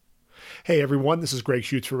Hey everyone, this is Greg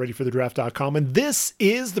Schutz for ReadyForTheDraft.com, and this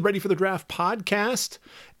is the Ready for the Draft podcast,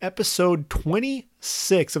 episode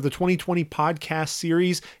 26 of the 2020 podcast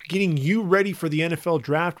series, getting you ready for the NFL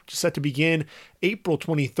Draft, which is set to begin April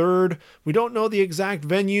 23rd. We don't know the exact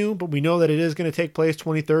venue, but we know that it is going to take place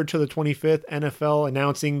 23rd to the 25th. NFL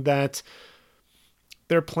announcing that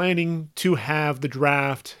they're planning to have the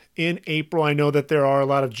draft in April. I know that there are a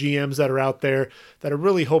lot of GMs that are out there that are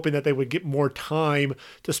really hoping that they would get more time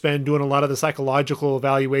to spend doing a lot of the psychological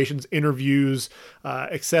evaluations, interviews,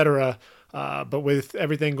 etc. But with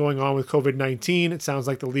everything going on with COVID-19, it sounds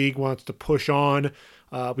like the league wants to push on.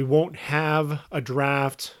 We won't have a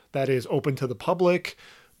draft that is open to the public,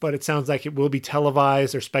 but it sounds like it will be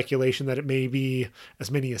televised. There's speculation that it may be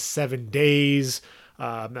as many as 7 days.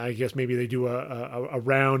 I guess maybe they do a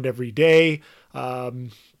round every day.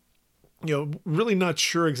 Really not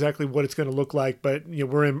sure exactly what it's going to look like, but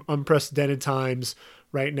we're in unprecedented times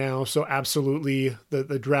right now. So absolutely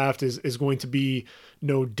the draft is going to be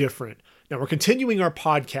no different. Now we're continuing our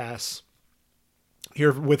podcasts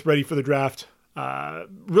here with Ready for the Draft,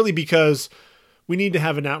 really because we need to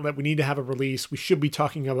have an outlet. We need to have a release. We should be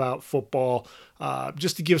talking about football,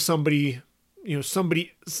 just to give somebody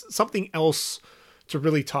something else to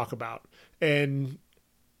really talk about. And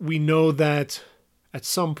we know that at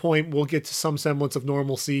some point we'll get to some semblance of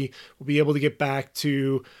normalcy. We'll be able to get back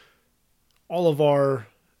to all of our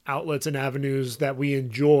outlets and avenues that we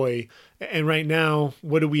enjoy. And right now,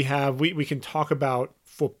 what do we have? We can talk about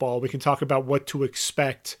football. We can talk about what to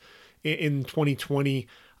expect in 2020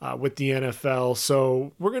 with the NFL.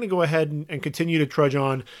 So we're going to go ahead and continue to trudge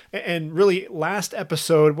on. And really, last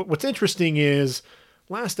episode, what's interesting is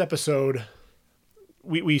last episode,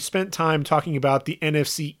 we spent time talking about the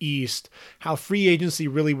NFC East, how free agency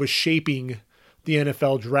really was shaping the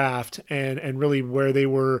NFL draft and really where they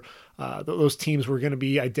were, those teams were going to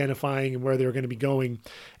be identifying and where they were going to be going.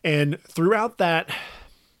 And throughout that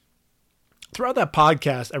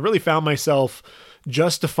podcast, I really found myself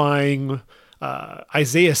justifying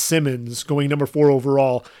Isaiah Simmons going number 4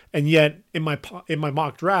 overall. And yet in my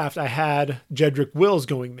mock draft, I had Jedrick Wills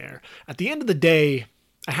going there. At the end of the day,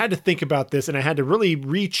 I had to think about this, and I had to really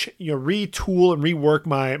retool and rework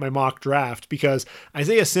my mock draft, because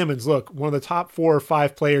Isaiah Simmons, look, one of the top 4 or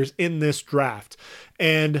 5 players in this draft.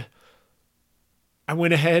 And I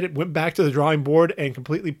went back to the drawing board and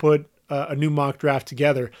completely put a new mock draft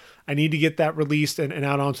together. I need to get that released and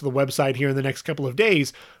out onto the website here in the next couple of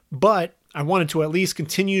days, but I wanted to at least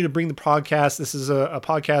continue to bring the podcast. This is a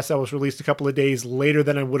podcast that was released a couple of days later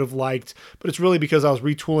than I would have liked, but it's really because I was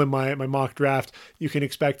retooling my mock draft. You can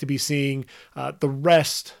expect to be seeing the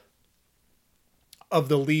rest of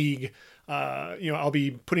the league. I'll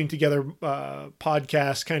be putting together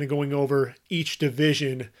podcasts kind of going over each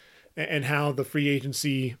division and how the free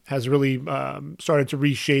agency has really started to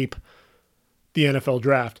reshape the NFL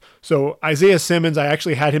draft. So Isaiah Simmons, I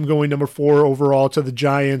actually had him going number 4 overall to the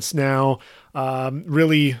Giants now.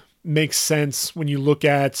 Really makes sense when you look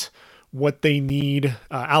at what they need.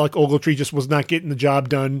 Alec Ogletree just was not getting the job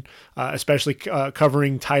done, especially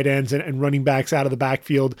covering tight ends and running backs out of the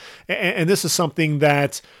backfield. And this is something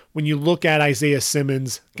that when you look at Isaiah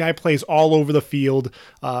Simmons, guy plays all over the field,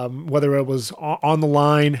 whether it was on the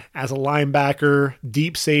line, as a linebacker,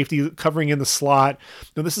 deep safety, covering in the slot.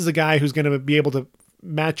 Now, this is a guy who's going to be able to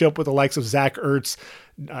match up with the likes of Zach Ertz,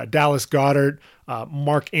 Dallas Goedert,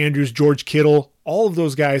 Mark Andrews, George Kittle, all of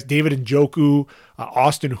those guys, David Njoku,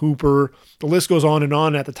 Austin Hooper. The list goes on and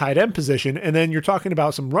on at the tight end position. And then you're talking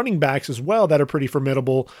about some running backs as well that are pretty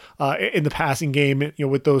formidable in the passing game,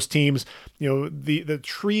 with those teams. The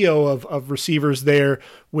trio of receivers there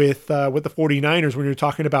with the 49ers, when you're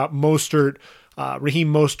talking about Mostert,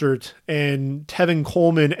 Raheem Mostert, and Tevin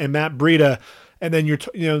Coleman and Matt Breida. And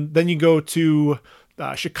then then you go to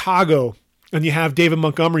Chicago, and you have David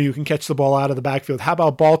Montgomery who can catch the ball out of the backfield. How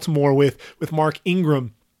about Baltimore with Mark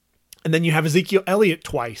Ingram? And then you have Ezekiel Elliott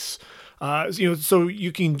twice. So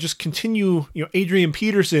you can just continue, Adrian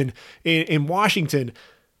Peterson in Washington.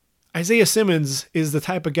 Isaiah Simmons is the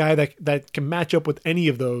type of guy that can match up with any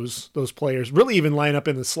of those players, really even line up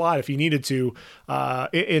in the slot if he needed to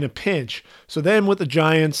in a pinch. So then with the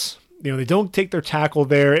Giants, they don't take their tackle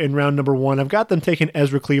there in round number 1. I've got them taking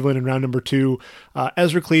Ezra Cleveland in round number 2.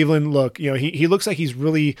 Ezra Cleveland, look, he looks like he's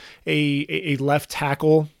really a left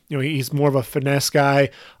tackle. He's more of a finesse guy.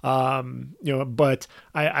 But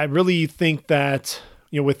I really think that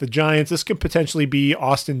with the Giants, this could potentially be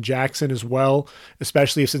Austin Jackson as well,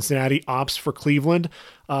 especially if Cincinnati opts for Cleveland.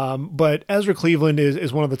 But Ezra Cleveland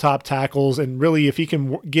is one of the top tackles, and really, if he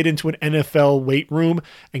can get into an NFL weight room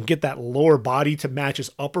and get that lower body to match his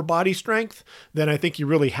upper body strength, then I think you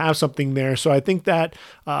really have something there. So I think that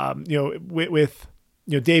with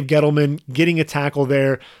Dave Gettleman getting a tackle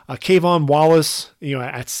there, Kayvon Wallace,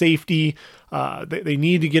 at safety. They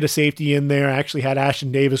need to get a safety in there. I actually had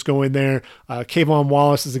Ashton Davis go in there. Kayvon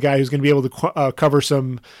Wallace is the guy who's going to be able to cover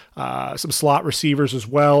some slot receivers as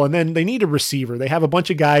well. And then they need a receiver. They have a bunch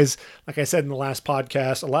of guys, like I said in the last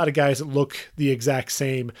podcast, a lot of guys that look the exact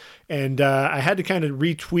same. And I had to kind of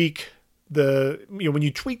retweak when you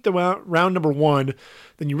tweak the round number one,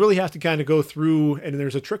 then you really have to kind of go through, and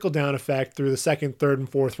there's a trickle down effect through the second, third, and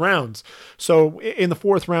fourth rounds. So in the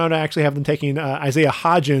fourth round, I actually have them taking Isaiah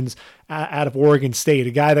Hodgins out of Oregon State,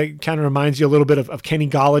 a guy that kind of reminds you a little bit of Kenny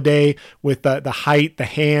Golladay with the height, the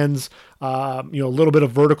hands, a little bit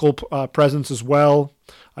of vertical presence as well.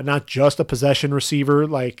 Not just a possession receiver,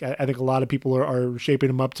 like I think a lot of people are shaping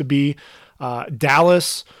him up to be.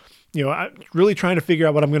 Dallas. I'm really trying to figure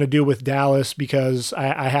out what I'm going to do with Dallas, because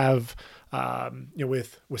I have,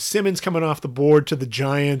 with Simmons coming off the board to the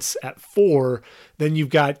Giants at 4, then you've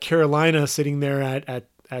got Carolina sitting there at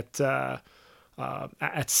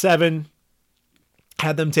 7.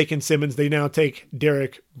 Had them taking Simmons, they now take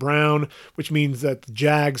Derek Brown, which means that the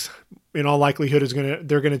Jags, in all likelihood,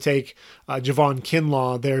 they're going to take Javon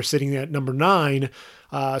Kinlaw. They're sitting at number 9.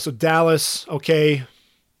 So Dallas, okay,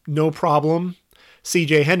 no problem.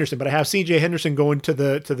 CJ Henderson, but I have CJ Henderson going to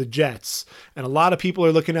the Jets, and a lot of people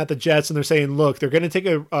are looking at the Jets and they're saying, look, they're going to take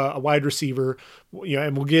a wide receiver,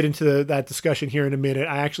 and we'll get into that discussion here in a minute.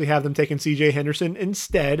 I actually have them taking CJ Henderson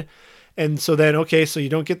instead. And so then, okay, so you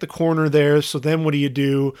don't get the corner there. So then what do you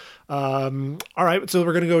do? All right, so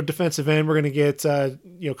we're going to go defensive end. We're going to get,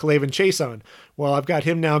 K'Lavon Chaisson. Well, I've got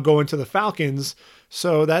him now going to the Falcons.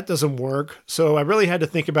 So that doesn't work. So I really had to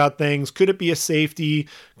think about things. Could it be a safety?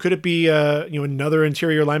 Could it be another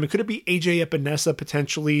interior lineman? Could it be AJ Epinesa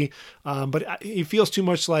potentially? But he feels too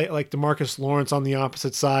much like DeMarcus Lawrence on the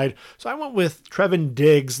opposite side. So I went with Trevin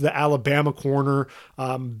Diggs, the Alabama corner,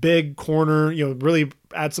 big corner. Really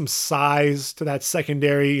add some size to that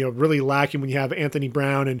secondary. Really lacking when you have Anthony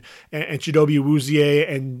Brown and Chidobe Awuzie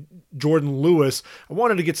and Jordan Lewis. I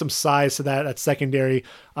wanted to get some size to that secondary.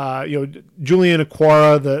 Julian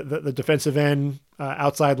Okwara, the defensive end,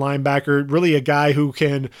 outside linebacker, really a guy who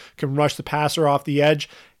can rush the passer off the edge.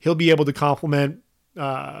 He'll be able to complement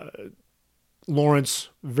Lawrence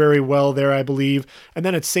very well there, I believe. And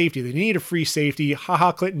then at safety, they need a free safety.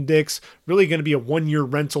 Clinton Dix, really going to be a 1-year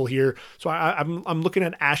rental here. So I'm looking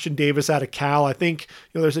at Ashton Davis out of Cal. I think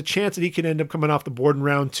there's a chance that he can end up coming off the board in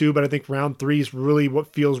round 2, but I think round 3 is really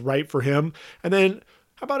what feels right for him. And then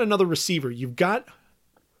how about another receiver? You've got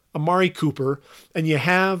Amari Cooper, and you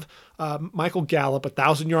have Michael Gallup,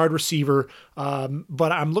 1,000-yard receiver.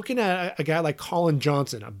 But I'm looking at a guy like Colin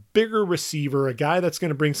Johnson, a bigger receiver, a guy that's going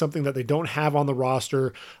to bring something that they don't have on the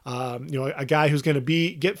roster. A guy who's going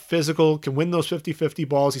to get physical, can win those 50-50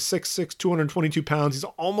 balls. He's 6'6", 222 pounds. He's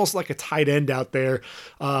almost like a tight end out there.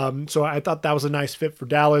 So I thought that was a nice fit for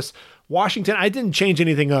Dallas. Washington, I didn't change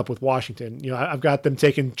anything up with Washington. I've got them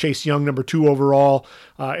taking Chase Young, number 2 overall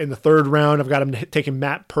in the 3rd round. I've got them taking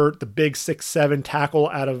Matt Pert, the big 6'7" tackle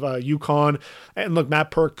out of UConn. And look,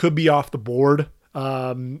 Matt Pert could be off the board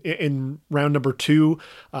in round number 2.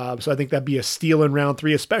 So I think that'd be a steal in round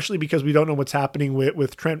 3, especially because we don't know what's happening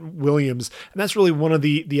with Trent Williams. And that's really one of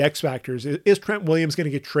the X factors. Is Trent Williams going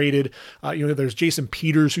to get traded? There's Jason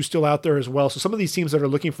Peters who's still out there as well. So some of these teams that are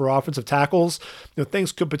looking for offensive tackles,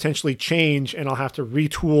 things could potentially change, and I'll have to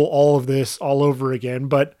retool all of this all over again.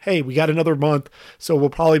 But hey, we got another month, so we'll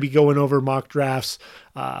probably be going over mock drafts,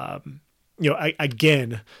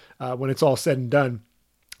 again, when it's all said and done.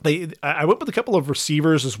 I went with a couple of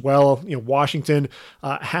receivers as well. Washington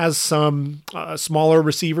has some smaller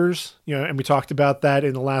receivers, and we talked about that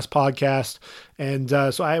in the last podcast. And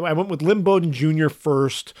so I went with Lynn Bowden Jr.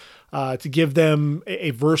 first to give them a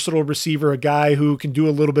versatile receiver, a guy who can do a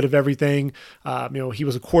little bit of everything. He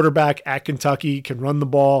was a quarterback at Kentucky, can run the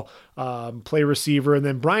ball, play receiver. And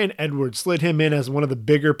then Brian Edwards, slid him in as one of the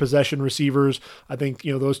bigger possession receivers. I think,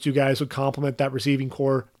 those two guys would complement that receiving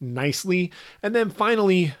core nicely. And then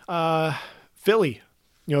finally, Philly,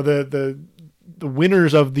 the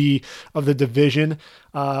winners of the division,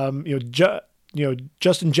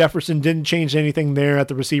 Justin Jefferson didn't change anything there at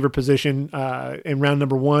the receiver position in round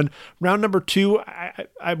number 1. Round number 2,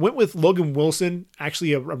 I went with Logan Wilson,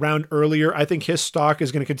 actually a round earlier. I think his stock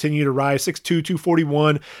is going to continue to rise. 6'2",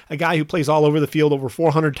 241, a guy who plays all over the field, over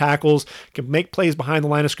 400 tackles, can make plays behind the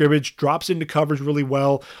line of scrimmage, drops into coverage really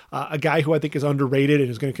well. A guy who I think is underrated and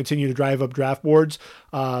is going to continue to drive up draft boards.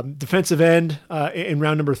 Defensive end in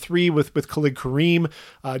round number 3 with Khalid Kareem.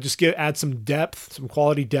 Add some depth, some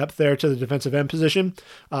quality depth there to the defensive end position.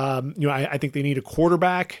 I think they need a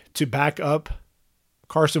quarterback to back up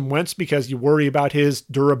Carson Wentz because you worry about his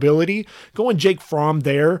durability. Going Jake Fromm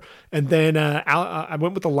there. And then I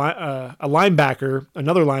went with a linebacker,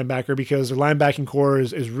 another linebacker, because their linebacking core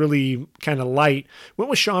is really kind of light. Went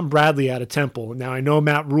with Sean Bradley out of Temple. Now, I know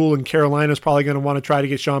Matt Rule in Carolina is probably going to want to try to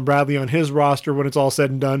get Sean Bradley on his roster when it's all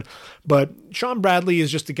said and done. But Sean Bradley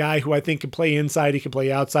is just a guy who I think can play inside. He can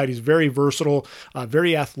play outside. He's very versatile,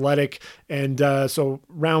 very athletic. And so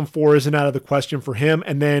round 4 isn't out of the question for him.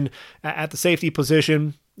 And then at the safety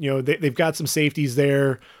position, they've got some safeties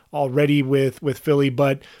there already with Philly,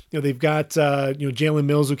 but they've got Jalen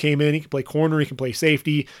Mills, who came in. He can play corner, he can play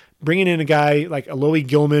safety. Bringing in a guy like Alohi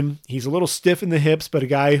Gilman, he's a little stiff in the hips, but a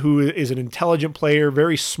guy who is an intelligent player,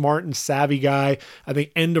 very smart and savvy guy. I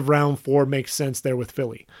think end of round 4 makes sense there with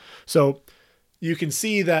Philly. So you can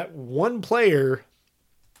see that one player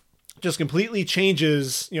just completely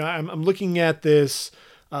changes. I'm looking at this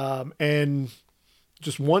and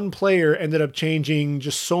just one player ended up changing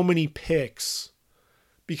just so many picks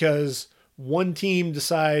because one team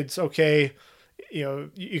decides, okay,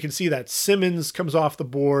 you can see that Simmons comes off the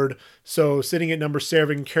board. So sitting at number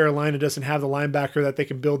 7, Carolina doesn't have the linebacker that they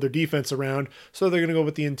can build their defense around. So they're going to go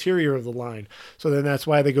with the interior of the line. So then that's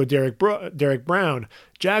why they go Derek Brown.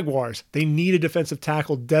 Jaguars, they need a defensive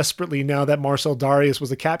tackle desperately now that Marcel Darius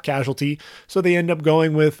was a cap casualty. So they end up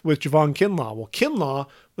going with Javon Kinlaw. Well, Kinlaw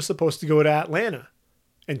was supposed to go to Atlanta.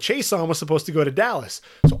 And Chason was supposed to go to Dallas.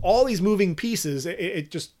 So all these moving pieces,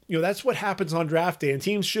 it just, that's what happens on draft day. And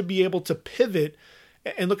teams should be able to pivot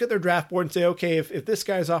and look at their draft board and say, okay, if this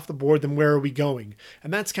guy's off the board, then where are we going?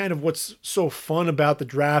 And that's kind of what's so fun about the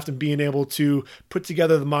draft and being able to put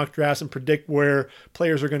together the mock drafts and predict where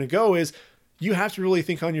players are going to go is you have to really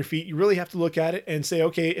think on your feet. You really have to look at it and say,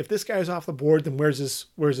 okay, if this guy's off the board, then where's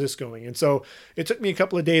this going? And so it took me a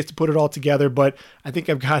couple of days to put it all together, but I think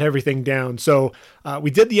I've got everything down. So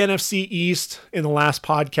we did the NFC East in the last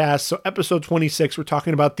podcast. So episode 26, we're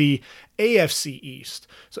talking about the AFC East.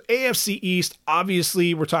 So AFC East,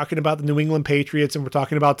 obviously we're talking about the New England Patriots and we're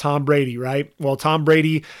talking about Tom Brady, right? Well, Tom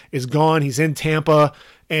Brady is gone. He's in Tampa.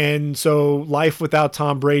 And so life without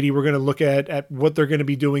Tom Brady, we're going to look at what they're going to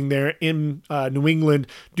be doing there in New England.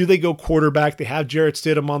 Do they go quarterback? They have Jarrett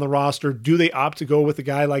Stidham on the roster. Do they opt to go with a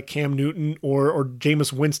guy like Cam Newton or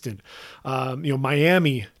Jameis Winston?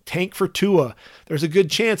 Miami, tank for Tua. There's a good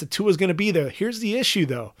chance that Tua is going to be there. Here's the issue,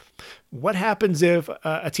 though. What happens if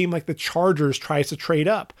a team like the Chargers tries to trade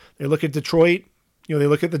up? They look at Detroit. They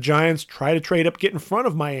look at the Giants, try to trade up, get in front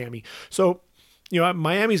of Miami. So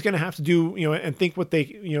Miami's going to have to do, and think what they,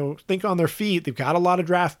 think on their feet. They've got a lot of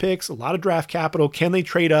draft picks, a lot of draft capital. Can they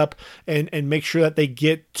trade up and make sure that they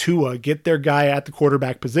get Tua, get their guy at the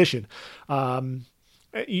quarterback position?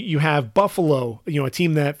 You have Buffalo, a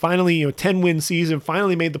team that finally, 10-win season,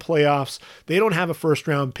 finally made the playoffs. They don't have a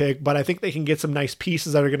first-round pick, but I think they can get some nice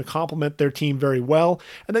pieces that are going to complement their team very well.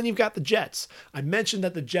 And then you've got the Jets. I mentioned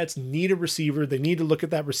that the Jets need a receiver. They need to look at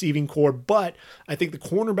that receiving core, but I think the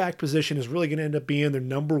cornerback position is really going to end up being their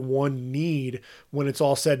number one need when it's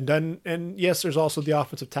all said and done. And yes, there's also the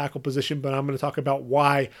offensive tackle position, but I'm going to talk about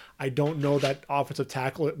why I don't know that offensive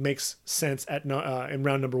tackle it makes sense in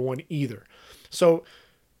round number 1 either. So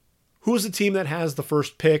who's the team that has the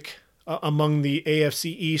first pick among the AFC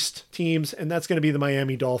East teams? And that's going to be the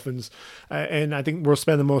Miami Dolphins. And I think we'll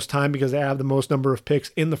spend the most time because they have the most number of picks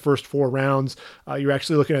in the first 4 rounds. You're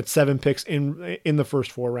actually looking at 7 picks in the first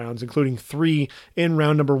 4 rounds, including 3 in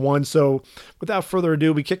round number 1. So without further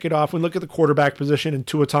ado, we kick it off. We look at the quarterback position in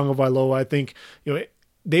Tua Tagovailoa. I think,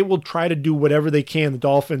 they will try to do whatever they can, the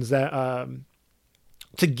Dolphins, that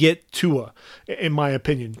to get Tua, in my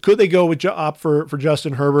opinion. Could they go with opt for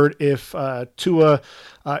Justin Herbert if Tua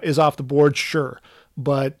is off the board? Sure.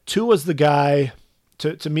 But Tua's the guy,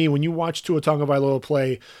 to me, when you watch Tua Tagovailoa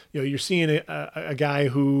play, you're seeing a guy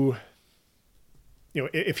who,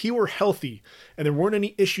 if he were healthy and there weren't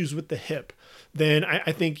any issues with the hip, then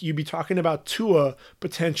I think you'd be talking about Tua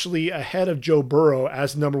potentially ahead of Joe Burrow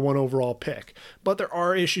as number 1 overall pick. But there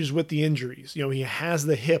are issues with the injuries. He has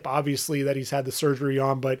the hip, obviously, that he's had the surgery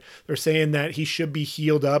on, but they're saying that he should be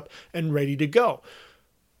healed up and ready to go.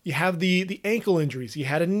 You have the ankle injuries. He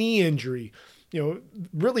had a knee injury.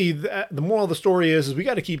 really the moral of the story is we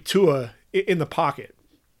got to keep Tua in the pocket,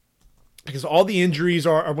 because all the injuries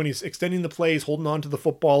are when he's extending the plays, holding on to the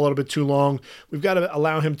football a little bit too long. We've got to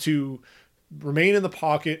allow him to remain in the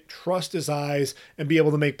pocket, trust his eyes, and be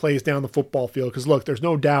able to make plays down the football field. Because look, there's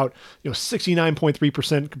no doubt,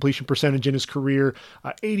 69.3% completion percentage in his career,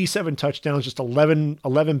 87 touchdowns, just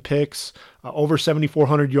 11 picks, over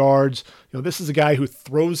 7,400 yards. This is a guy who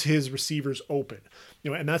throws his receivers open.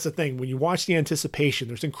 And that's the thing. When you watch the anticipation,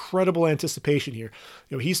 there's incredible anticipation here.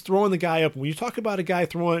 He's throwing the guy up. When you talk about a guy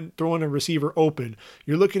throwing a receiver open,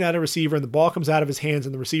 you're looking at a receiver and the ball comes out of his hands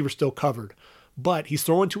and the receiver's still covered. But he's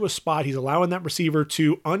throwing to a spot. He's allowing that receiver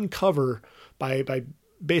to uncover by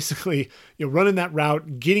basically running that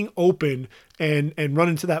route, getting open, and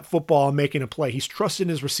running to that football and making a play. He's trusting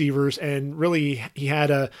his receivers, and really he had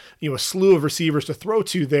a slew of receivers to throw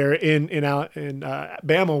to there in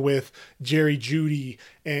Bama with Jerry Jeudy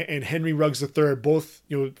and Henry Ruggs III, both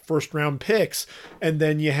first round picks, and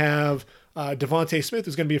then you have Devontae Smith,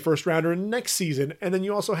 who's going to be a first rounder next season. And then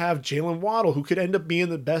you also have Jalen Waddle, who could end up being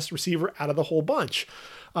the best receiver out of the whole bunch.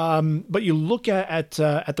 But you look at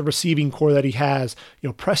the receiving core that he has.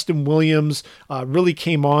 Preston Williams really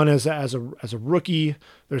came on as a rookie.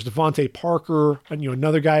 There's Devontae Parker, and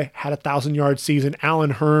another guy had a 1,000-yard season.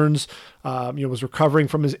 Allen Hurns, was recovering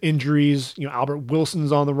from his injuries. Albert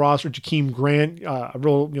Wilson's on the roster. Jakeem Grant, a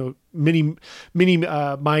real mini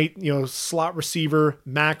might slot receiver.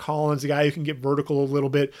 Mac Hollins, a guy who can get vertical a little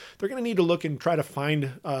bit. They're going to need to look and try to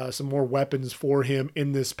find some more weapons for him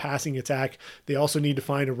in this passing attack. They also need to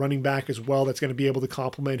find a running back as well that's going to be able to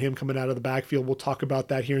complement him coming out of the backfield. We'll talk about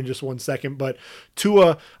that here in just one second. But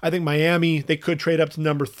Tua, I think Miami, they could trade up to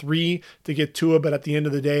number 3 to get Tua, but at the end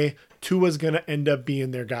of the day, Tua's going to end up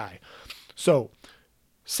being their guy. So,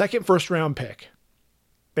 second first round pick.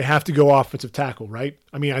 They have to go offensive tackle, right?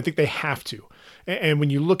 I mean, I think they have to. And when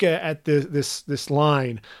you look at this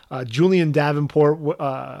line, Julian Davenport,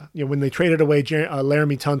 when they traded away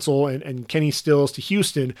Laramie Tunsil and Kenny Stills to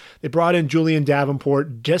Houston, they brought in Julian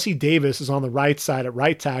Davenport. Jesse Davis is on the right side at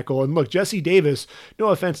right tackle. And look, Jesse Davis, no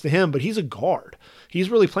offense to him, but he's a guard. He's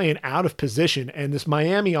really playing out of position. And this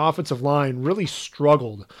Miami offensive line really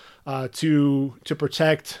struggled to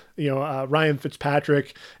protect Ryan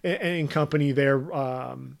Fitzpatrick and company there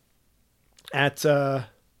at the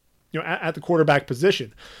quarterback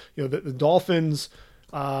position. The Dolphins,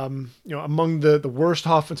 among the worst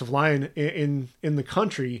offensive line in the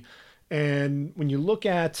country. And when you look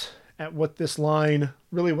at what this line,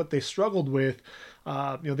 really what they struggled with,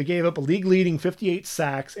 they gave up a league-leading 58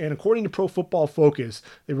 sacks, and according to Pro Football Focus,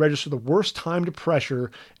 they registered the worst time to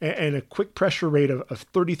pressure and a quick pressure rate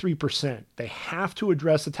of 33%. They have to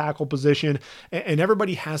address the tackle position, and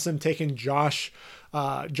everybody has them taking Josh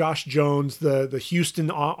Jones, the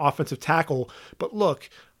Houston offensive tackle. But look,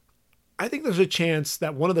 I think there's a chance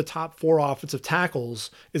that one of the top 4 offensive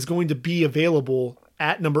tackles is going to be available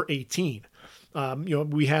at number 18.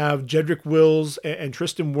 We have Jedrick Wills and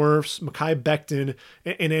Tristan Wirfs, Mekhi Becton,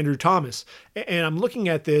 and Andrew Thomas. And I'm looking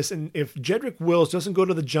at this, and if Jedrick Wills doesn't go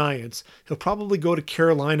to the Giants, he'll probably go to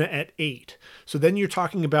Carolina at 8. So then you're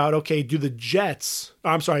talking about, okay, do the Jets,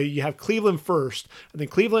 you have Cleveland first, and then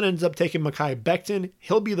Cleveland ends up taking Mekhi Becton.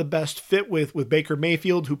 He'll be the best fit with Baker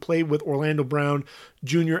Mayfield, who played with Orlando Brown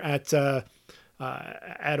Jr. at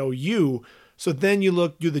OU. So then you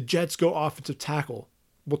look, do the Jets go offensive tackle?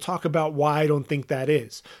 We'll talk about why I don't think that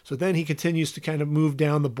is. So then he continues to kind of move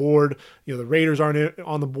down the board. The Raiders aren't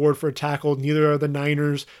on the board for a tackle. Neither are the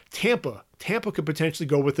Niners. Tampa could potentially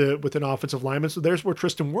go with an offensive lineman. So there's where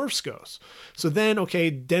Tristan Wirfs goes. So then,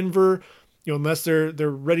 okay, Denver, unless they're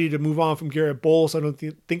ready to move on from Garrett Bowles, I don't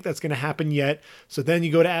think that's going to happen yet. So then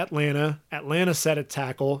you go to Atlanta set at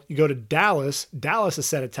tackle. You go to Dallas is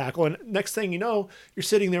set at tackle. And next thing you know, you're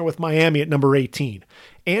sitting there with Miami at number 18.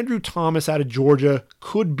 Andrew Thomas out of Georgia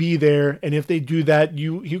could be there. And if they do that,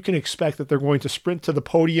 you can expect that they're going to sprint to the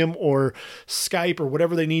podium or Skype or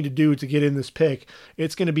whatever they need to do to get in this pick.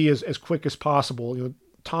 It's going to be as quick as possible.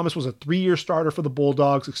 Thomas was a 3-year starter for the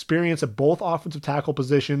Bulldogs, experience at both offensive tackle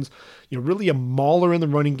positions, really a mauler in the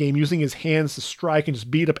running game, using his hands to strike and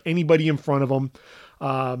just beat up anybody in front of him.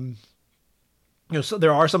 So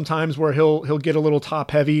there are some times where he'll get a little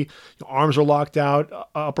top heavy, arms are locked out,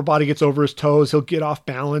 upper body gets over his toes, he'll get off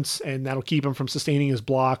balance, and that'll keep him from sustaining his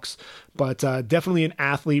blocks. But definitely an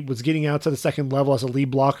athlete, was getting out to the second level as a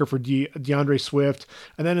lead blocker for DeAndre Swift.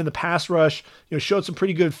 And then in the pass rush, showed some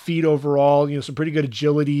pretty good feet overall, some pretty good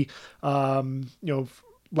agility,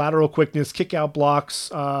 lateral quickness, kick out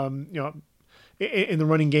blocks, in the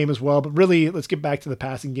running game as well. But really, let's get back to the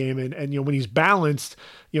passing game. And when he's balanced,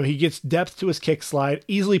 he gets depth to his kick slide,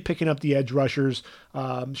 easily picking up the edge rushers,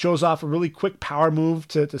 shows off a really quick power move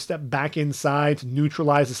to step back inside to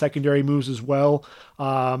neutralize the secondary moves as well.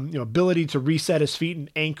 Ability to reset his feet and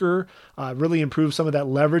anchor, really improve some of that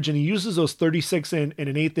leverage. And he uses those 36 and an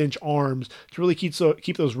 1/8 inch arms to really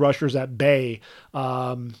keep those rushers at bay.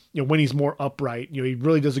 When he's more upright, he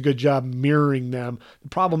really does a good job mirroring them. The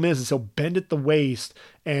problem is he'll bend at the waist,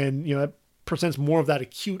 and that presents more of that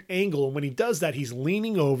acute angle. And when he does that, he's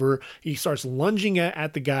leaning over, he starts lunging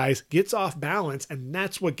at the guys, gets off balance, and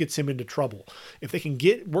that's what gets him into trouble. If they can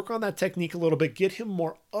work on that technique a little bit, get him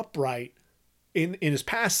more upright in his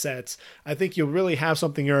pass sets, I think you'll really have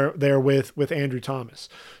something there with Andrew Thomas.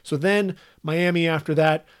 So then Miami after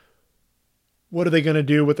that, what are they going to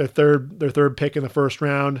do with their third pick in the first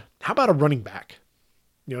round? How about a running back?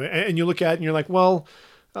 And you look at it and you're like, well,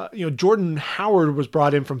 Jordan Howard was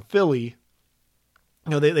brought in from Philly.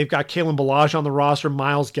 They've got Kalen Ballage on the roster,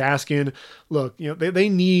 Myles Gaskin. Look, they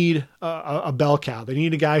need a bell cow. They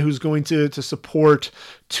need a guy who's going to support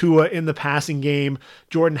Tua in the passing game.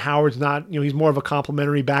 Jordan Howard's not, he's more of a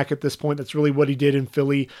complimentary back at this point. That's really what he did in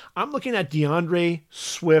Philly. I'm looking at DeAndre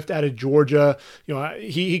Swift out of Georgia.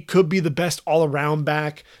 He could be the best all-around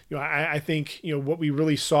back. I think, what we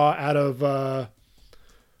really saw out of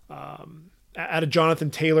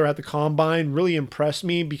Jonathan Taylor at the combine really impressed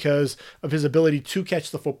me because of his ability to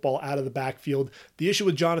catch the football out of the backfield. The issue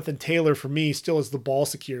with Jonathan Taylor for me still is the ball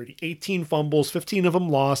security. 18 fumbles, 15 of them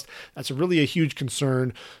lost. That's really a huge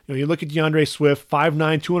concern. You look at DeAndre Swift,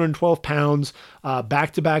 5'9", 212 pounds,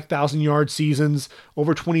 back-to-back 1,000-yard seasons,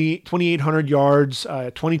 over 2,800 yards,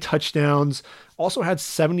 20 touchdowns. Also had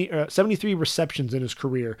 73 receptions in his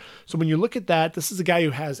career. So when you look at that, this is a guy who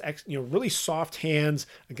has really soft hands,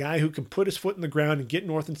 a guy who can put his foot in the ground and get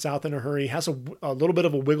north and south in a hurry, has a little bit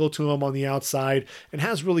of a wiggle to him on the outside, and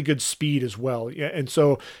has really good speed as well. And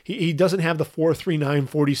so he doesn't have the 4.39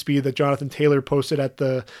 40 speed that Jonathan Taylor posted at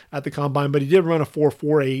the combine, but he did run a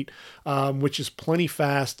 4.48, which is plenty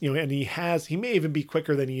fast. And he may even be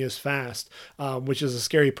quicker than he is fast, which is a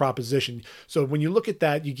scary proposition. So when you look at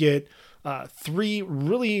that, you get three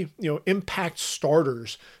really impact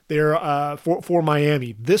starters there for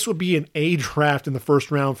Miami. This would be an A draft in the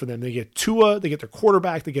first round for them. They get Tua, they get their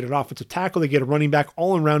quarterback, they get an offensive tackle, they get a running back,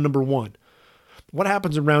 all in round number 1. What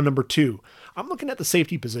happens in round number 2? I'm looking at the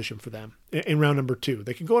safety position for them in round number 2.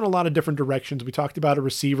 They can go in a lot of different directions. We talked about a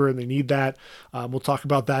receiver, and they need that. We'll talk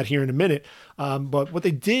about that here in a minute. But what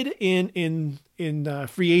they did in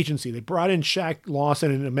free agency, they brought in Shaq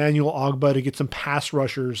Lawson and Emmanuel Ogbah to get some pass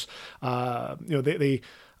rushers. They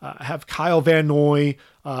have Kyle Van Noy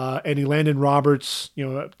and Elandon Roberts,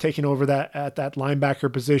 taking over at that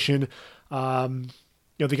linebacker position.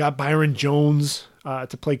 They got Byron Jones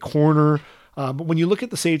to play corner. But when you look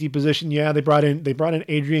at the safety position, they brought in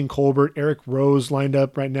Adrian Colbert, Eric Rose lined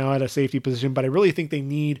up right now at a safety position, but I really think they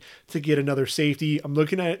need to get another safety. I'm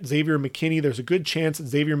looking at Xavier McKinney. There's a good chance that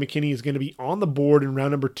Xavier McKinney is going to be on the board in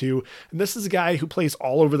round number 2. And this is a guy who plays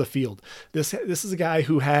all over the field. This is a guy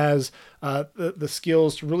who has the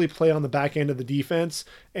skills to really play on the back end of the defense,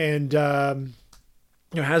 and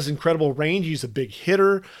has incredible range. He's a big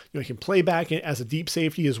hitter. He can play back as a deep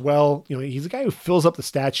safety as well. He's a guy who fills up the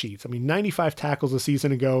stat sheets. 95 tackles a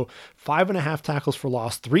season ago, 5.5 tackles for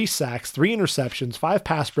loss, 3 sacks, 3 interceptions, 5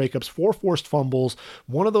 pass breakups, 4 forced fumbles.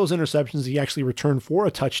 One of those interceptions he actually returned for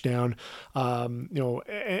a touchdown.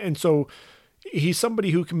 And so he's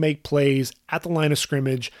somebody who can make plays at the line of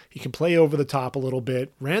scrimmage. He can play over the top a little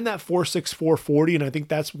bit. Ran that 4.64 40, and I think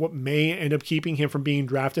that's what may end up keeping him from being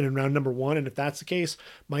drafted in round number 1. And if that's the case,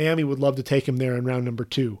 Miami would love to take him there in round number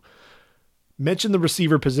 2. Mentioned the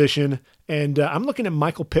receiver position, and I'm looking at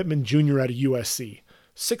Michael Pittman Jr. out of USC.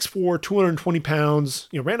 6'4", 220 pounds,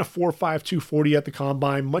 ran a 4.5 240 at the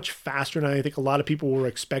combine, much faster than I think a lot of people were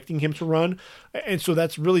expecting him to run. And so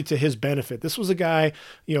that's really to his benefit. This was a guy,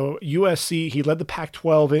 USC, he led the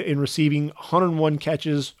Pac-12 in receiving, 101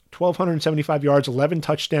 catches, 1,275 yards, 11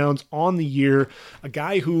 touchdowns on the year. A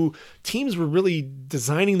guy who teams were really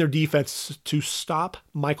designing their defense to stop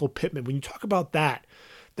Michael Pittman. When you talk about that,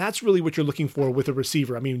 that's really what you're looking for with a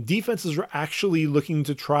receiver. Defenses are actually looking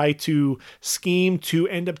to try to scheme to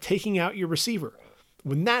end up taking out your receiver.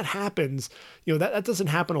 When that happens, that doesn't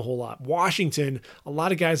happen a whole lot. Washington, a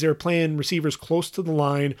lot of guys there playing receivers close to the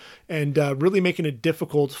line and really making it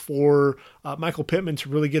difficult for Michael Pittman to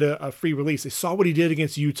really get a free release. They saw what he did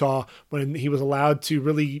against Utah when he was allowed to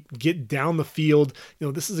really get down the field.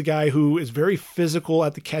 This is a guy who is very physical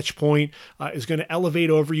at the catch point, is going to elevate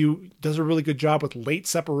over you, does a really good job with late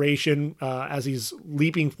separation as he's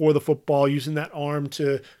leaping for the football, using that arm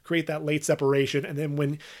to create that late separation. And then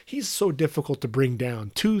when he's so difficult to bring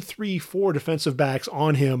down, 2, 3, 4 defensive backs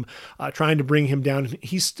on him, trying to bring him down,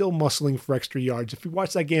 he's still muscling for extra yards. If you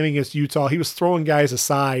watch that game against Utah, he was throwing guys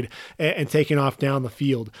aside and taking off down the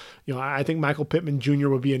field. I think Michael Pittman Jr.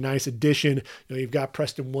 would be a nice addition. You've got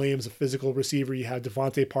Preston Williams, a physical receiver. You have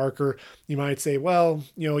Devontae Parker. You might say, well,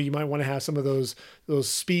 you might want to have some of those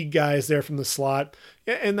speed guys there from the slot.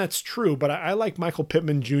 And that's true, but I like Michael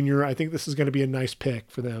Pittman Jr. I think this is going to be a nice pick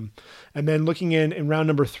for them. And then looking in round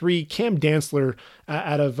number 3, Cam Dantzler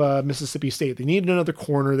out of Mississippi State. They need another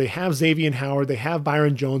corner. They have Xavier Howard. They have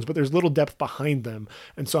Byron Jones, but there's little depth behind them.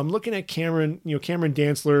 And so I'm looking at Cameron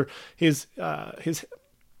Dantzler, his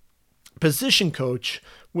position coach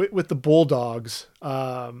with the Bulldogs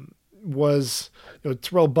was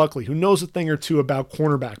Terrell Buckley, who knows a thing or two about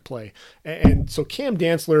cornerback play. And so Cam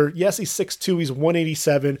Dantzler, yes, he's 6'2", he's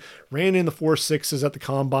 187, ran in the 4.6s at the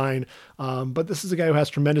combine. But this is a guy who has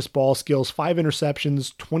tremendous ball skills, 5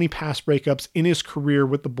 interceptions, 20 pass breakups in his career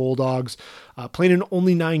with the Bulldogs. Played in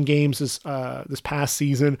only 9 games this past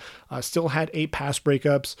season, still had 8 pass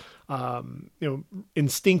breakups.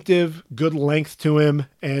 Instinctive, good length to him.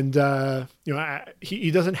 And, he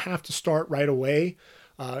doesn't have to start right away.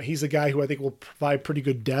 He's a guy who I think will provide pretty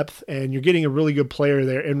good depth, and you're getting a really good player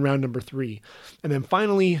there in round number 3. And then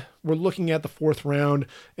finally, we're looking at the 4th round,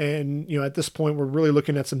 and at this point, we're really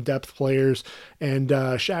looking at some depth players. And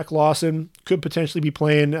Shaq Lawson could potentially be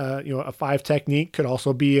playing, a 5 technique, could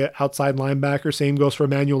also be an outside linebacker. Same goes for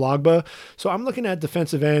Emmanuel Ogbah. So I'm looking at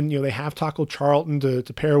defensive end. They have Taco Charlton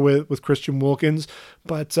to pair with Christian Wilkins,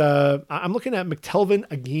 but I'm looking at McTelvin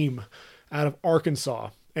Agim out of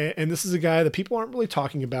Arkansas. And this is a guy that people aren't really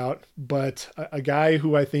talking about, but a guy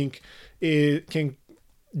who I think can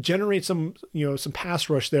generate some pass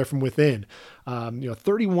rush there from within.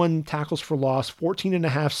 31 tackles for loss, 14 and a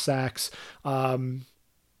half sacks, really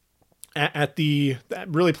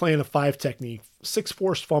playing a 5 technique, 6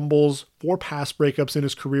 forced fumbles, 4 pass breakups in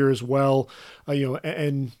his career as well.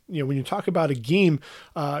 When you talk about a game,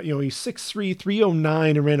 he's 6'3",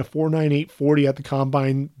 309 and ran a 4.98 40 at the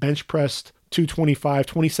combine, bench pressed 225,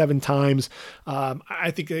 27 times.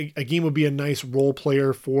 I think a game would be a nice role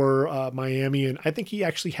player for Miami, and I think he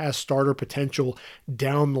actually has starter potential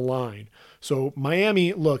down the line. So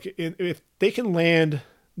Miami, look, if they can land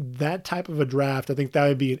that type of a draft, I think that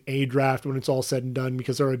would be an A draft when it's all said and done,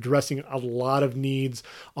 because they're addressing a lot of needs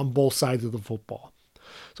on both sides of the football.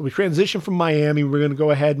 So we transition from Miami. We're going to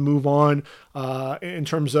go ahead and move on in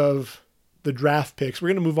terms of the draft picks. We're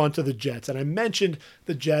going to move on to the Jets. And I mentioned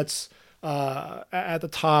the Jets at the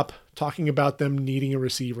top, talking about them needing a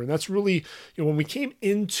receiver. And that's really, when we came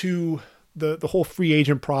into the whole free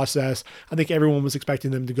agent process, I think everyone was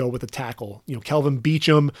expecting them to go with a tackle. Kelvin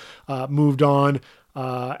Beachum moved on,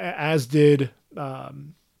 as did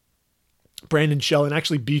Brandon Shell. And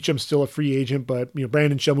actually Beacham's still a free agent, but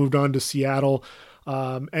Brandon Shell moved on to Seattle.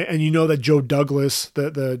 And that Joe Douglas,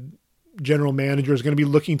 the general manager, is going to be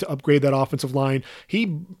looking to upgrade that offensive line. He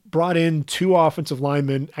brought in 2 offensive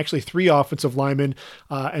linemen, actually 3 offensive linemen,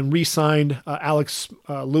 and re-signed Alex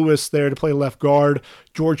Lewis there to play left guard.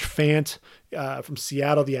 George Fant from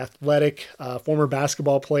Seattle, the athletic former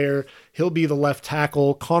basketball player, he'll be the left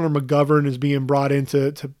tackle. Connor McGovern is being brought in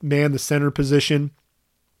to man the center position,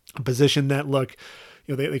 a position that, look,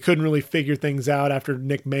 they couldn't really figure things out after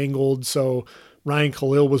Nick Mangold, so Ryan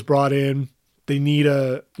Khalil was brought in. They need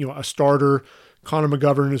a starter. Connor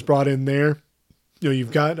McGovern is brought in there.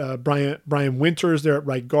 You've got Brian Winters there at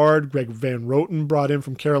right guard. Greg Van Roten brought in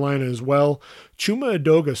from Carolina as well. Chuma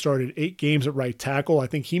Edoga started 8 games at right tackle. I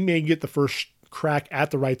think he may get the first crack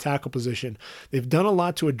at the right tackle position. They've done a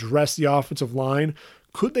lot to address the offensive line.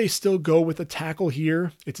 Could they still go with a tackle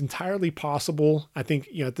here? It's entirely possible. I think,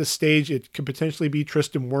 at this stage, it could potentially be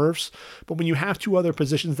Tristan Wirfs. But when you have 2 other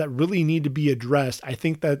positions that really need to be addressed, I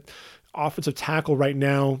think that offensive tackle right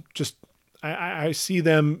now, just I see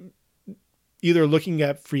them either looking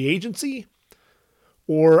at free agency,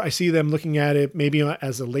 or I see them looking at it maybe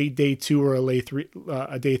as a late day 2 or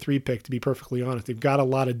a day 3 pick, to be perfectly honest. They've got a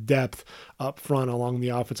lot of depth up front along the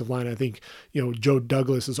offensive line. I think, Joe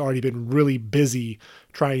Douglas has already been really busy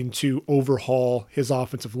trying to overhaul his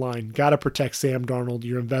offensive line. Got to protect Sam Darnold,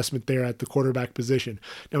 your investment there at the quarterback position.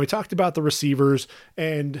 Now, we talked about the receivers,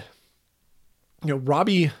 and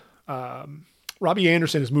Robbie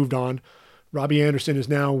Anderson has moved on. Robbie Anderson is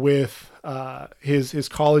now with his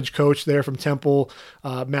college coach there from Temple,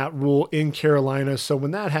 Matt Rule in Carolina. So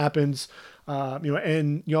when that happens,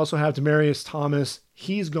 and you also have Demaryius Thomas,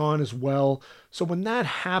 he's gone as well. So when that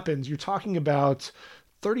happens, you're talking about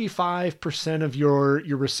 35% of your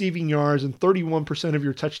receiving yards and 31% of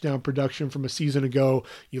your touchdown production from a season ago.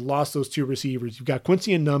 You lost those two receivers. You've got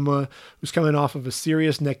Quincy Enunwa, who's coming off of a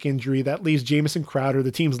serious neck injury. That leaves Jamison Crowder,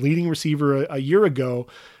 the team's leading receiver a year ago,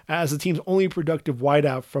 as the team's only productive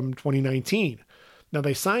wideout from 2019. Now,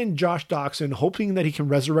 they signed Josh Doctson, hoping that he can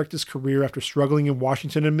resurrect his career after struggling in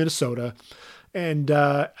Washington and Minnesota. And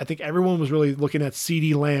I think everyone was really looking at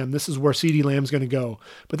CeeDee Lamb. This is where CeeDee Lamb's going to go.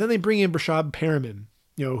 But then they bring in Brashad Perriman,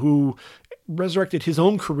 who resurrected his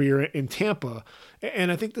own career in Tampa.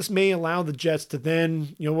 And I think this may allow the Jets to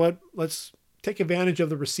then, let's take advantage of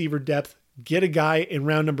the receiver depth, get a guy in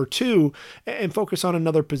round number 2 and focus on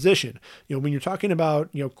another position. When you're talking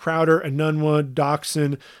about, Crowder, Enunwa,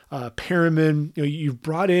 Doctson, Perriman, you've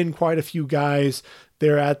brought in quite a few guys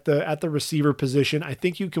there at the receiver position. I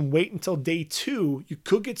think you can wait until day 2. You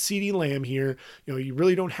could get CeeDee Lamb here. You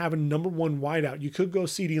really don't have a number 1 wideout. You could go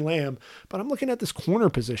CeeDee Lamb, but I'm looking at this corner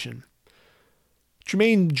position.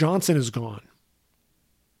 Jermaine Johnson is gone.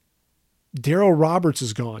 Darryl Roberts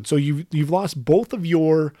is gone. So you've lost both of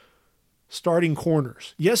your starting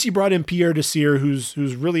corners. Yes, you brought in Pierre Desir, who's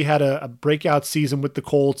really had a breakout season with the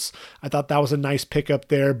Colts. I thought that was a nice pickup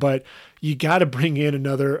there, but you got to bring in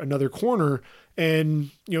another corner.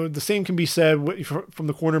 And, the same can be said from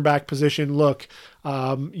the cornerback position. Look,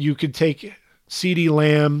 you could take CeeDee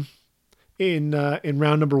Lamb in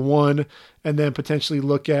round number 1 and then potentially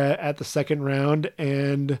look at the second round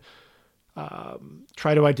and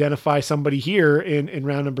try to identify somebody here in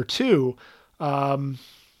round number 2.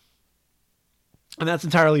 And that's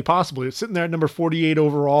entirely possible. It's sitting there at number 48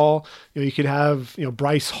 overall. You could have,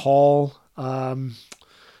 Bryce Hall,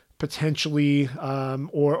 potentially,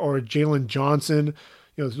 or Jalen Johnson.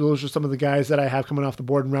 Those are some of the guys that I have coming off the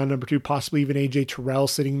board in round number 2, possibly even AJ Terrell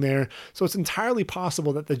sitting there. So it's entirely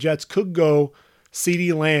possible that the Jets could go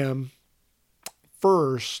CeeDee Lamb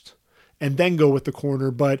first and then go with the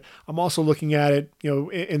corner. But I'm also looking at it,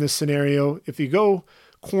 in this scenario, if you go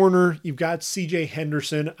corner, you've got CJ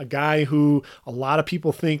Henderson, a guy who a lot of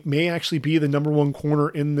people think may actually be the number 1 corner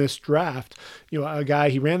in this draft. A guy,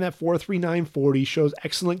 he ran that 4.39 40, shows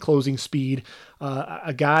excellent closing speed,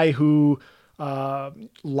 a guy who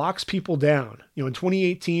locks people down. In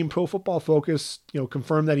 2018, Pro Football Focus,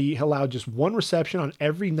 confirmed that he allowed just 1 reception on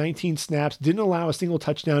every 19 snaps, didn't allow a single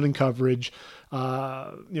touchdown in coverage.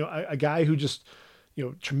 A guy who just,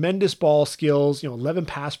 tremendous ball skills, 11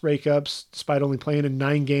 pass breakups, despite only playing in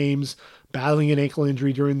 9 games, battling an ankle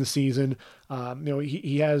injury during the season.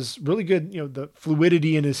 He has really good, the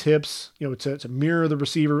fluidity in his hips, to mirror the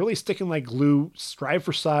receiver, really sticking like glue, stride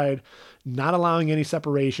for side, not allowing any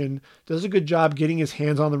separation, does a good job getting his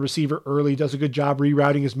hands on the receiver early, does a good job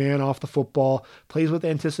rerouting his man off the football, plays with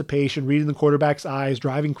anticipation, reading the quarterback's eyes,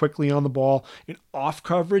 driving quickly on the ball, in off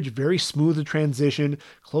coverage, very smooth the transition,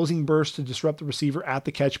 closing burst to disrupt the receiver at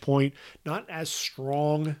the catch point, not as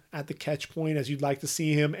strong at the catch point as you'd like to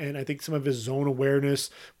see him, and I think some of his zone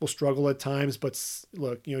awareness will struggle at times, but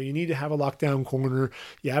look, you need to have a lockdown corner.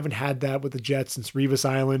 You haven't had that with the Jets since Revis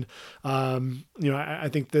Island. I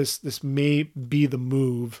think this may be the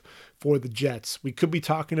move for the Jets. We could be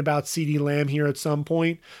talking about CeeDee Lamb here at some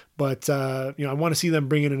point, but I want to see them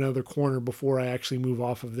bring in another corner before I actually move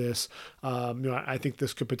off of this. I think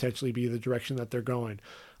this could potentially be the direction that they're going.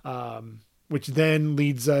 Which then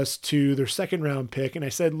leads us to their second round pick. And I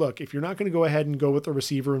said, look, if you're not going to go ahead and go with the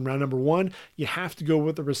receiver in round number 1, you have to go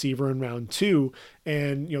with the receiver in round 2.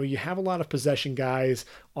 And, you have a lot of possession guys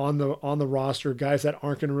on the roster, guys that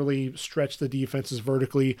aren't going to really stretch the defenses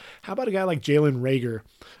vertically. How about a guy like Jalen Reagor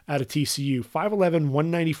out of TCU, 5'11",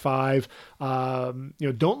 195.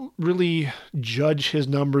 Don't really judge his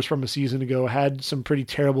numbers from a season ago. Had some pretty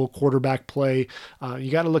terrible quarterback play.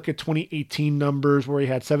 You got to look at 2018 numbers where he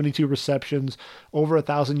had 72 receptions, over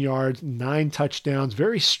 1,000 yards, 9 touchdowns,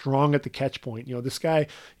 very strong at the catch point. This guy,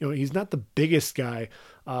 he's not the biggest guy.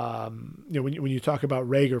 When you talk about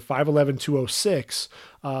Reagor, 5'11", 206,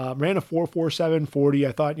 ran a 4.47 40.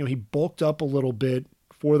 I thought, he bulked up a little bit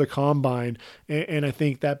for the combine, and I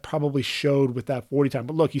think that probably showed with that 40 time.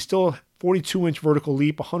 But look, he's still 42-inch vertical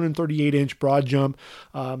leap, 138-inch broad jump.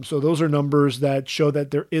 So those are numbers that show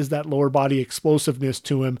that there is that lower body explosiveness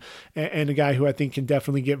to him, and a guy who I think can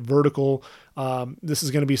definitely get vertical. This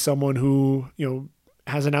is going to be someone who,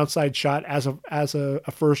 has an outside shot as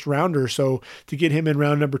a first rounder. So to get him in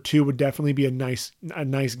round number 2 would definitely be a nice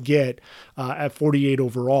get at 48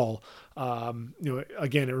 overall.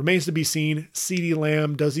 Again, it remains to be seen. CeeDee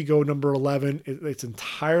Lamb, does he go number 11? It's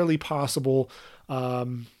entirely possible,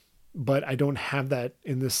 but I don't have that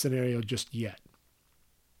in this scenario just yet.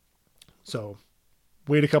 So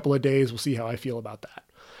wait a couple of days. We'll see how I feel about that.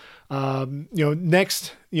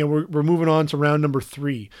 Next, we're moving on to round number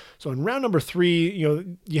 3. So in round number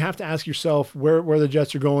 3, you have to ask yourself where the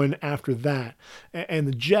Jets are going after that. And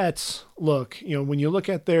the Jets, look, when you look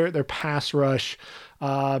at their pass rush,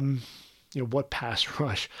 what pass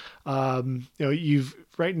rush? You've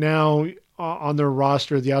right now on their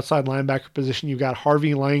roster, the outside linebacker position, you've got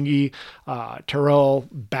Harvey Lange, Terrell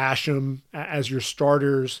Basham as your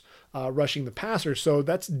starters, rushing the passer. So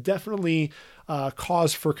that's definitely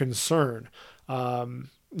cause for concern.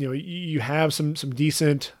 You have some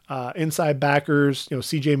decent inside backers.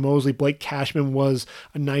 CJ Mosley, Blake Cashman was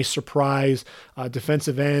a nice surprise.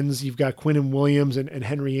 Defensive ends, you've got Quinnen Williams and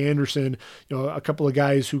Henry Anderson. A couple of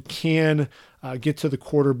guys who can get to the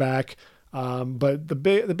quarterback. But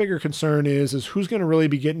the bigger concern is who's going to really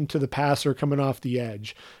be getting to the passer coming off the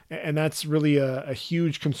edge. And that's really a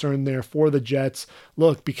huge concern there for the Jets.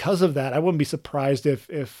 Look, because of that, I wouldn't be surprised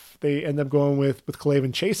if they end up going with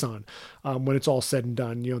K'Lavon Chaisson when it's all said and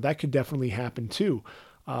done. That could definitely happen too.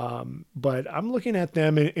 But I'm looking at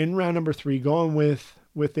them in round number 3 going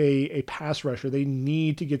with a pass rusher. They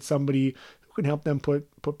need to get somebody who can help them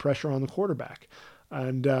put pressure on the quarterback.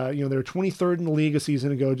 And, they were 23rd in the league a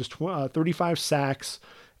season ago, just 35 sacks.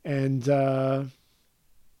 And let's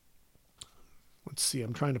see,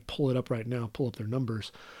 I'm trying to pull it up right now, pull up their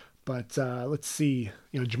numbers. But let's see,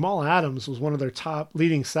 Jamal Adams was one of their top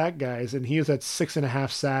leading sack guys, and he was at 6.5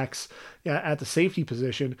 sacks at the safety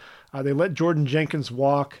position. They let Jordan Jenkins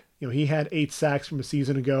walk. He had 8 sacks from a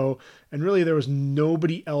season ago, and really there was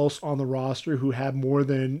nobody else on the roster who had more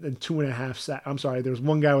than 2.5 sacks. I'm sorry, there was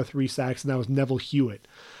one guy with 3 sacks, and that was Neville Hewitt.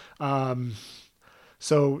 So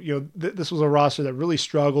this was a roster that really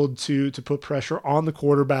struggled to put pressure on the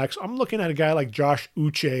quarterbacks. I'm looking at a guy like Josh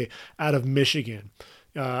Uche out of Michigan.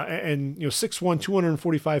 And 6'1",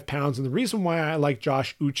 245 pounds. And the reason why I like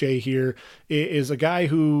Josh Uche here is a guy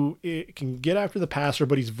who can get after the passer,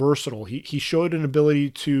 but he's versatile. He showed an ability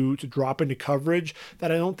to drop into coverage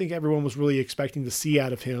that I don't think everyone was really expecting to see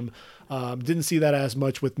out of him. Didn't see that as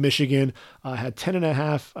much with Michigan. Had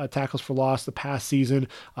 10.5 tackles for loss the past season.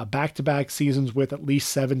 Back-to-back seasons with at least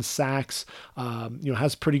 7 sacks.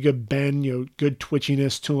 Has pretty good bend. Good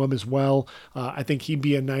twitchiness to him as well. I think he'd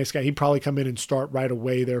be a nice guy. He'd probably come in and start right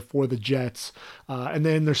away there for the Jets. And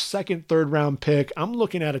then their second, third round pick, I'm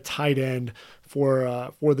looking at a tight end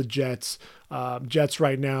for the Jets. Jets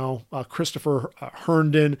right now, Christopher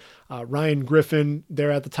Herndon, Ryan Griffin,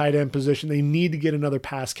 they're at the tight end position. They need to get another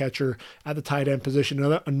pass catcher at the tight end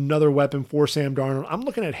position, another weapon for Sam Darnold. I'm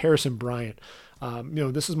looking at Harrison Bryant.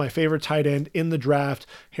 This is my favorite tight end in the draft.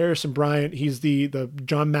 Harrison Bryant, he's the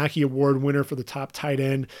John Mackey Award winner for the top tight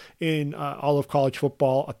end in all of college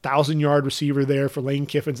football. 1,000-yard receiver there for Lane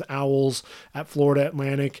Kiffin's Owls at Florida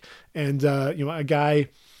Atlantic. And, a guy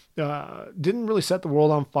didn't really set the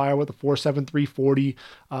world on fire with a 4.73 40,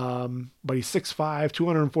 but he's 6'5",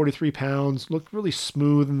 243 pounds, looked really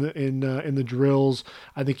smooth in the drills.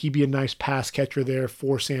 I think he'd be a nice pass catcher there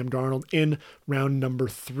for Sam Darnold in round number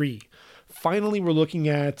 3. Finally, we're looking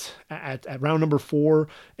at round number 4,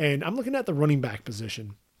 and I'm looking at the running back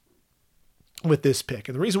position with this pick.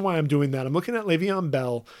 And the reason why I'm doing that, I'm looking at Le'Veon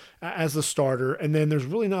Bell as the starter, and then there's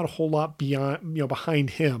really not a whole lot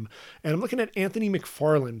behind him. And I'm looking at Anthony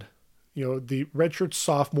McFarland, the redshirt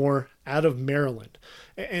sophomore out of Maryland.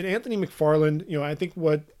 And Anthony McFarland, I think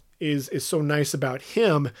what is so nice about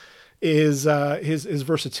him is his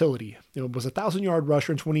versatility. Was a 1,000-yard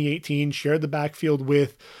rusher in 2018, shared the backfield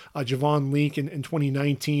with Javon Leak in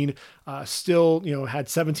 2019, still, had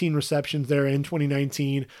 17 receptions there in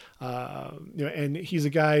 2019. And he's a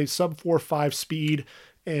guy sub 4.5 speed.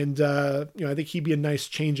 And, I think he'd be a nice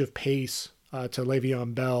change of pace to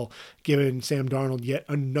Le'Veon Bell, giving Sam Darnold yet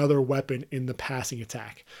another weapon in the passing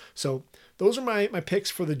attack. So those are my picks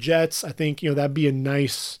for the Jets. I think, that'd be a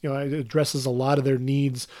nice, it addresses a lot of their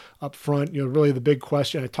needs up front. Really the big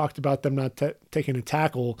question, I talked about them not taking a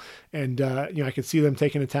tackle, and, I could see them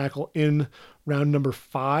taking a tackle in round number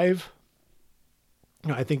 5.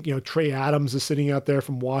 I think, Trey Adams is sitting out there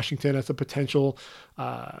from Washington as a potential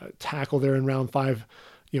tackle there in round 5.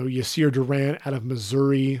 Yasir Durant out of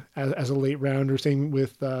Missouri as a late rounder. Same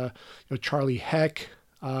with, Charlie Heck.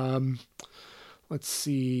 Let's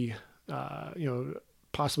see,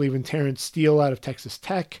 possibly even Terrence Steele out of Texas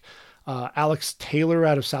Tech. Alex Taylor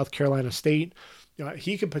out of South Carolina State.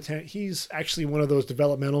 He's actually one of those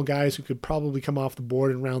developmental guys who could probably come off the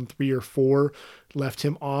board in round 3 or 4. Left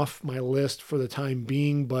him off my list for the time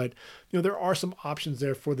being, but there are some options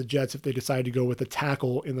there for the Jets if they decide to go with a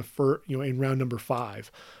tackle in the first, in round number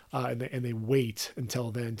 5, and they wait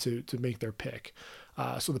until then to make their pick.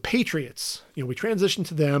 So the Patriots, we transition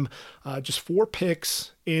to them, just 4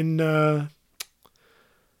 picks in the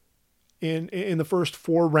first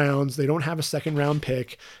 4 rounds. They don't have a second round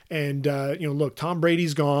pick. And, look, Tom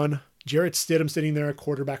Brady's gone. Jarrett Stidham sitting there at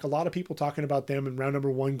quarterback. A lot of people talking about them in round number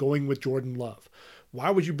 1 going with Jordan Love. Why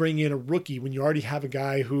would you bring in a rookie when you already have a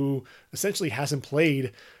guy who essentially hasn't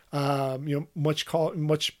played much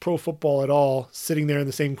pro football at all, sitting there in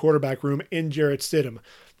the same quarterback room in Jarrett Stidham?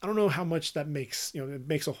 I don't know how much that makes, it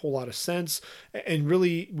makes a whole lot of sense. And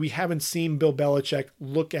really, we haven't seen Bill Belichick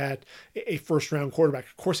look at a first round quarterback.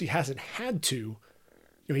 Of course, he hasn't had to.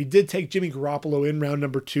 He did take Jimmy Garoppolo in round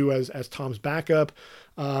number 2 as Tom's backup.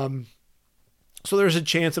 So there's a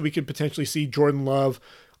chance that we could potentially see Jordan Love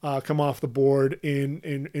come off the board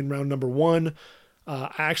in round number 1.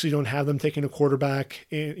 I actually don't have them taking a quarterback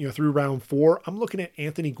through round 4. I'm looking at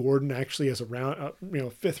Anthony Gordon actually as a round,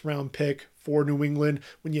 5th round pick for New England.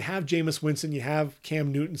 When you have Jameis Winston, you have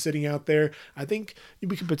Cam Newton sitting out there. I think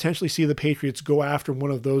we could potentially see the Patriots go after one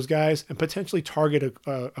of those guys and potentially target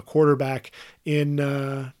a quarterback in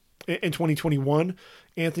 2021.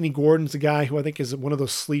 Anthony Gordon's a guy who I think is one of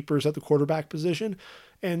those sleepers at the quarterback position,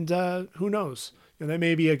 and who knows? That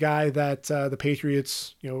may be a guy that the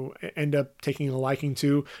Patriots, end up taking a liking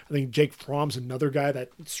to. I think Jake Fromm's another guy, that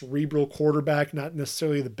cerebral quarterback, not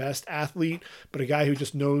necessarily the best athlete, but a guy who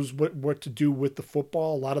just knows what to do with the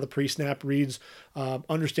football. A lot of the pre-snap reads,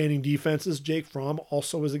 understanding defenses. Jake Fromm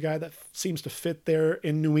also is a guy that seems to fit there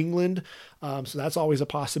in New England. So that's always a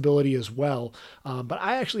possibility as well. But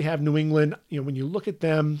I actually have New England, when you look at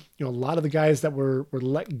them, a lot of the guys that were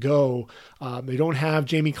let go, they don't have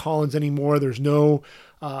Jamie Collins anymore. There's no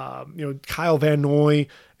Kyle Van Noy.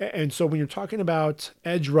 And so when you're talking about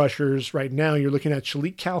edge rushers right now, you're looking at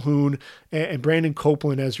Shalik Calhoun and Brandon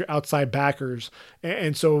Copeland as your outside backers.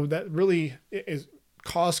 And so that really is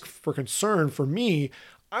cause for concern for me.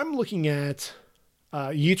 I'm looking at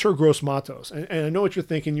Yetur Gross-Matos. And I know what you're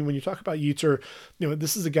thinking when you talk about Yetur.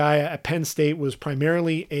 This is a guy at Penn State, was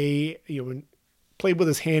primarily played with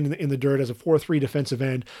his hand in the dirt as a 4-3 defensive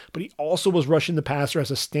end, but he also was rushing the passer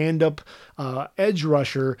as a stand-up edge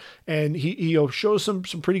rusher, and he shows some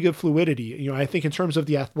pretty good fluidity. I think in terms of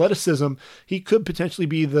the athleticism, he could potentially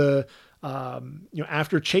be the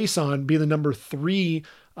after Chason, be the number 3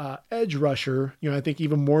 edge rusher. I think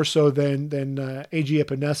even more so than A.G.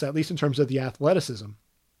 Epinesa, at least in terms of the athleticism.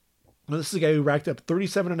 Now, this is a guy who racked up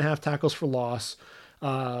 37.5 tackles for loss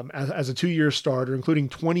as a 2-year starter, including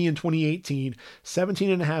 20 in 2018,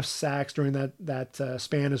 17.5 sacks during that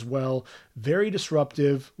span as well. Very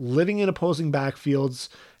disruptive, living in opposing backfields,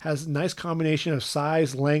 has a nice combination of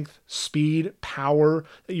size, length, speed, power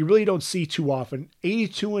that you really don't see too often.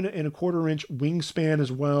 82.25-inch wingspan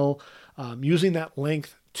as well, using that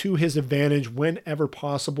length to his advantage whenever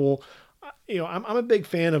possible. I'm a big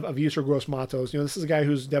fan of Yetur Gross-Matos. This is a guy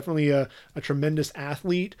who's definitely a tremendous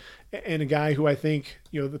athlete, and a guy who I think,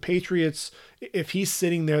 the Patriots, if he's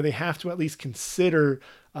sitting there, they have to at least consider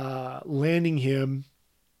landing him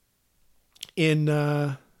in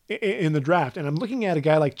the draft. And I'm looking at a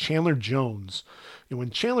guy like Chandler Jones. When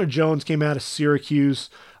Chandler Jones came out of Syracuse,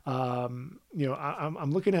 I'm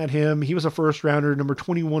looking at him. He was a first rounder, number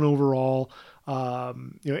 21 overall.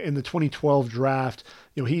 In the 2012 draft,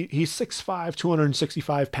 he's 6'5",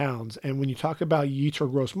 265 pounds. And when you talk about Yetur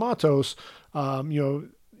Gross-Matos,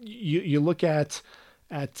 you look at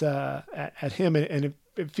him and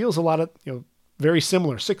it feels a lot of, very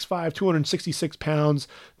similar. 6'5", 266 pounds.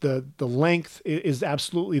 The length is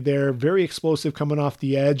absolutely there. Very explosive coming off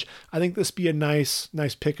the edge. I think this be a nice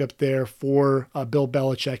pickup there for Bill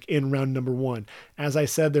Belichick in round number 1. As I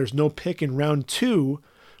said, there's no pick in round 2,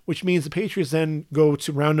 which means the Patriots then go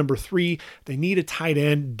to round number 3. They need a tight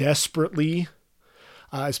end desperately,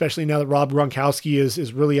 especially now that Rob Gronkowski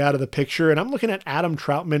is really out of the picture. And I'm looking at Adam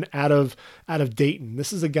Troutman out of Dayton.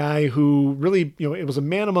 This is a guy who really, it was a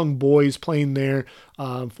man among boys playing there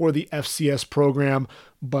for the FCS program,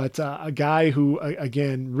 but a guy who,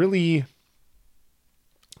 again, really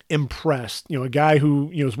impressed. A guy who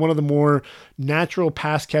is one of the more natural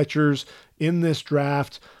pass catchers in this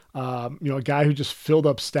draft. A guy who just filled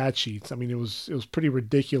up stat sheets. I mean, it was pretty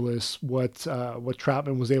ridiculous what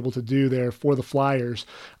Troutman was able to do there for the Flyers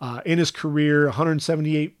in his career.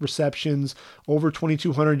 178 receptions, over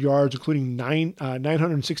 2,200 yards, including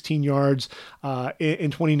 916 yards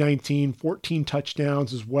in 2019, 14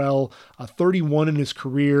 touchdowns as well, 31 in his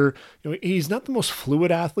career. He's not the most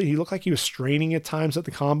fluid athlete. He looked like he was straining at times at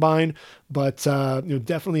the combine, but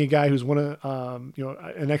definitely a guy who's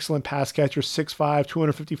an excellent pass catcher. 6'5",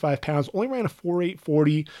 255 pounds, only ran a 4.8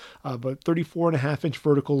 40, but 34.5-inch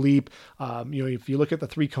vertical leap. If you look at the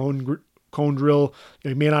three cone drill,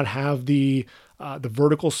 he may not have the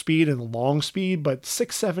vertical speed and the long speed, but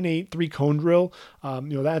 6.78 3 cone drill,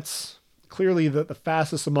 that's clearly the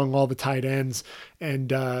fastest among all the tight ends, and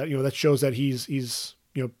that shows that he's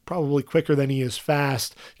probably quicker than he is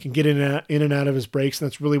fast, can get in and out of his breaks. And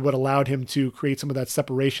that's really what allowed him to create some of that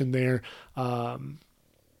separation there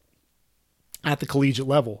at the collegiate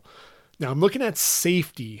level. Now I'm looking at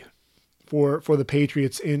safety for the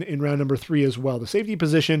Patriots in round number 3 as well. The safety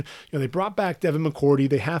position, they brought back Devin McCourty.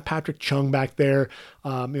 They have Patrick Chung back there.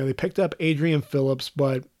 They picked up Adrian Phillips,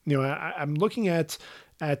 but I'm looking at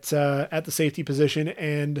the safety position,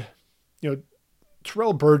 and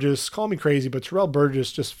Terrell Burgess, call me crazy, but Terrell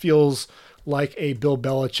Burgess just feels like a Bill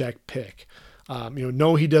Belichick pick.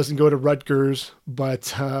 No, he doesn't go to Rutgers, but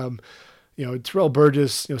Terrell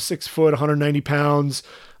Burgess, 6 foot, 190 pounds,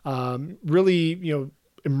 really,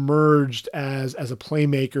 emerged as a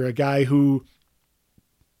playmaker, a guy who,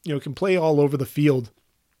 can play all over the field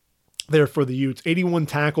there for the Utes. 81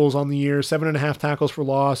 tackles on the year, 7.5 tackles for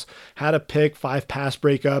loss, had a pick, 5 pass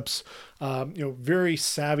breakups. Very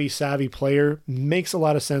savvy player. Makes a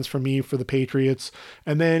lot of sense for me for the Patriots.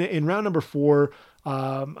 And then in round number 4,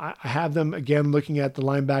 I have them again looking at the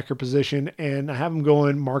linebacker position, and I have them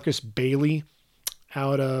going Marcus Bailey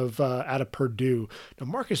out of Purdue. Now,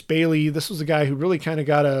 Marcus Bailey, this was a guy who really kind of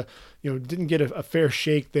got didn't get a fair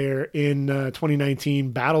shake there in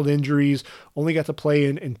 2019, battled injuries, only got to play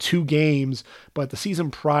in 2 games, but the season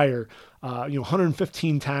prior,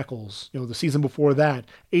 115 tackles, the season before that,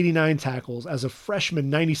 89 tackles, as a freshman,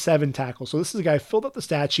 97 tackles. So this is a guy who filled up the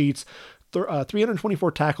stat sheets,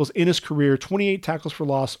 324 tackles in his career, 28 tackles for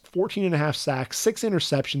loss, 14.5 sacks, 6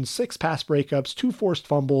 interceptions, 6 pass breakups, 2 forced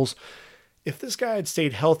fumbles. If this guy had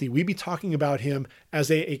stayed healthy, we'd be talking about him as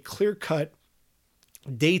a clear-cut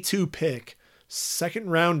day 2 pick, second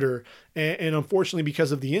rounder. And unfortunately,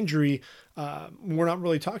 because of the injury, we're not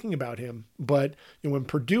really talking about him. But when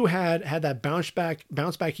Purdue had that bounce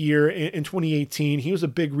back year in 2018, he was a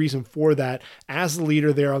big reason for that as the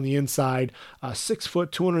leader there on the inside. 6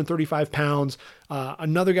 foot, 235 pounds.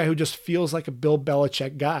 Another guy who just feels like a Bill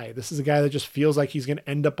Belichick guy. This is a guy that just feels like he's going to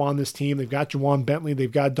end up on this team. They've got Juwan Bentley.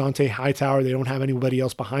 They've got Dante Hightower. They don't have anybody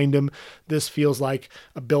else behind him. This feels like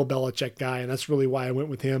a Bill Belichick guy, and that's really why I went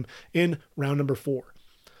with him in round number 4.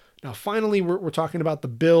 Now, finally, we're talking about the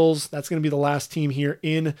Bills. That's going to be the last team here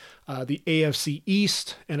in the AFC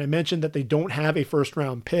East. And I mentioned that they don't have a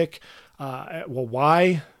first-round pick. Well,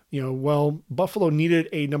 why? Buffalo needed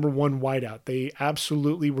a number 1 wideout. They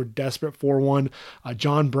absolutely were desperate for one.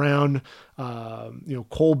 John Brown,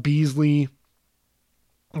 Cole Beasley.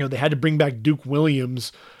 They had to bring back Duke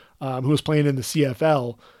Williams, who was playing in the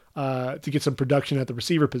CFL, to get some production at the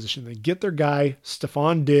receiver position. They get their guy,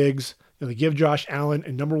 Stephon Diggs. They give Josh Allen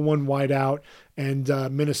a number 1 wideout, and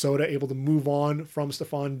Minnesota able to move on from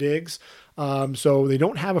Stephon Diggs. So they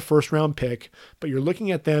don't have a first-round pick, but you're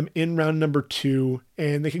looking at them in round number 2,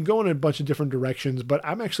 and they can go in a bunch of different directions, but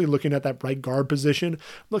I'm actually looking at that right guard position. I'm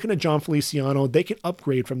looking at John Feliciano. They can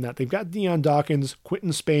upgrade from that. They've got Deion Dawkins,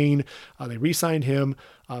 Quinton Spain. They re-signed him.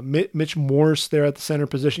 Mitch Morse there at the center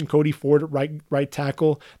position. Cody Ford at right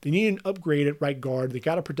tackle. They need an upgrade at right guard. They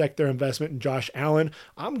got to protect their investment in Josh Allen.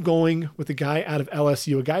 I'm going with a guy out of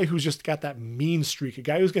LSU, a guy who's just got that mean streak, a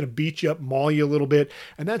guy who's going to beat you up, maul you a little bit,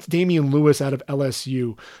 and that's Damian Lewis out of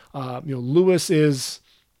LSU. Lewis is,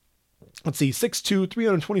 6'2",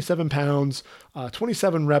 327 pounds,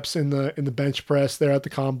 27 reps in the bench press there at the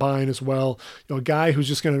combine as well. A guy who's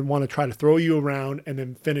just going to want to try to throw you around and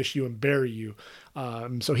then finish you and bury you.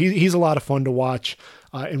 So he's a lot of fun to watch.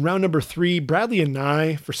 In round number 3, Bradley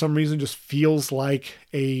Anae, for some reason, just feels like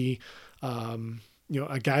a guy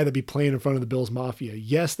that'd be playing in front of the Bills Mafia.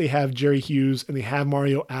 Yes, they have Jerry Hughes and they have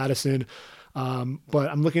Mario Addison, but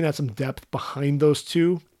I'm looking at some depth behind those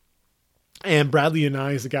two. And Bradley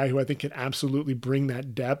Anae is a guy who I think can absolutely bring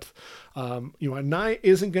that depth. Anae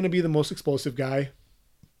isn't going to be the most explosive guy.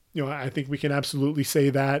 I think we can absolutely say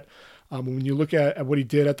that. When you look at what he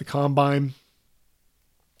did at the combine,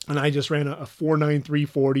 And I just ran a 4.93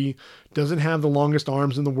 40. Doesn't have the longest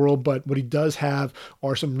arms in the world, but what he does have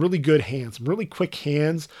are some really good hands, some really quick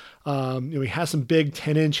hands. He has some big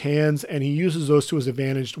 10-inch hands, and he uses those to his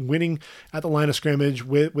advantage, winning at the line of scrimmage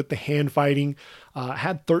with the hand fighting.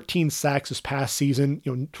 Had 13 sacks this past season,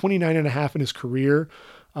 29 and a half in his career.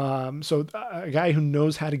 So a guy who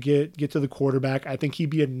knows how to get to the quarterback. I think he'd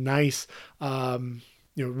be a nice,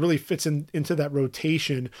 really fits into that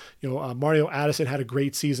rotation. Mario Addison had a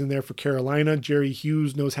great season there for Carolina. Jerry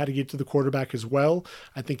Hughes knows how to get to the quarterback as well.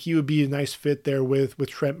 I think he would be a nice fit there with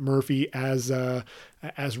Trent Murphy as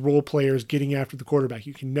role players getting after the quarterback.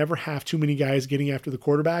 You can never have too many guys getting after the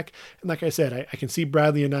quarterback. And like I said, I can see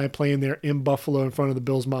Bradley and I playing there in Buffalo in front of the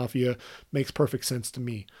Bills Mafia. Makes perfect sense to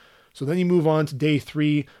me. So then you move on to day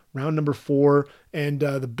 3, round number 4, and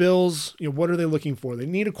the Bills, what are they looking for? They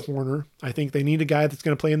need a corner. I think they need a guy that's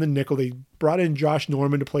going to play in the nickel. They brought in Josh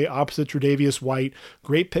Norman to play opposite Tre'Davious White.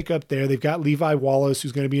 Great pickup there. They've got Levi Wallace,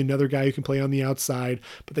 who's going to be another guy who can play on the outside,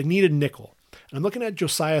 but they need a nickel. And I'm looking at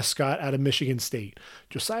Josiah Scott out of Michigan State.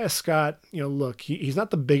 Josiah Scott, look, he's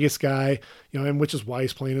not the biggest guy, and which is why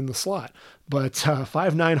he's playing in the slot. But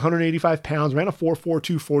 5'9", 185 pounds, ran a 4.4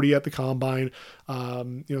 240 at the combine.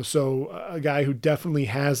 So a guy who definitely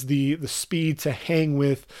has the speed to hang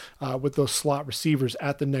with those slot receivers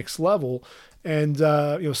at the next level. And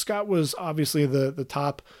Scott was obviously the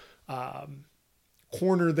top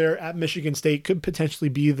corner there at Michigan State, could potentially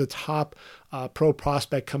be the top pro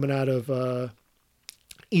prospect coming out of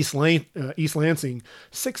East Lansing.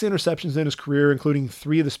 6 interceptions in his career, including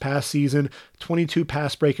 3 this past season, 22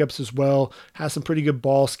 pass breakups as well. Has some pretty good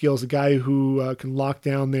ball skills. A guy who can lock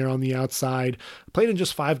down there on the outside. Played in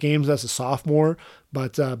just 5 games as a sophomore,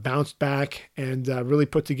 but bounced back and really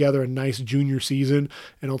put together a nice junior season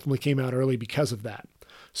and ultimately came out early because of that.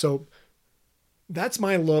 So that's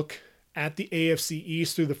my look at the AFC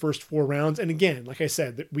East through the first 4 rounds. And again, like I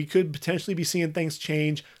said, we could potentially be seeing things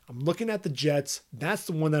change. I'm looking at the Jets. That's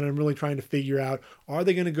the one that I'm really trying to figure out. Are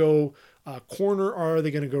they going to go corner or are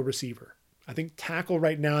they going to go receiver? I think tackle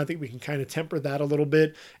right now, I think we can kind of temper that a little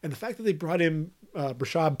bit. And the fact that they brought in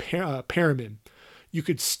Brashad Perriman, you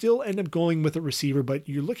could still end up going with a receiver, but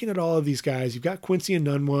you're looking at all of these guys. You've got Quincy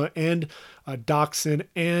Enunwa and Doxson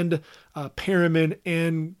and Perriman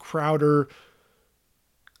and Crowder.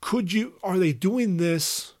 Are they doing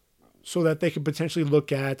this so that they could potentially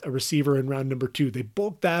look at a receiver in round number 2? They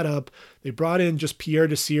bulked that up. They brought in just Pierre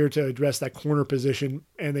Desir to address that corner position,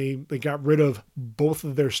 and they got rid of both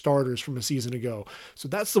of their starters from a season ago. So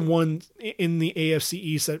that's the one in the AFC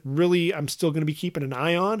East that really I'm still going to be keeping an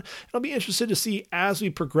eye on. And I'll be interested to see as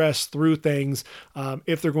we progress through things,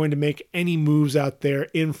 if they're going to make any moves out there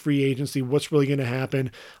in free agency, what's really going to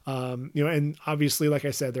happen. And obviously, like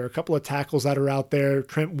I said, there are a couple of tackles that are out there.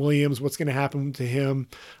 Trent Williams, what's going to happen to him?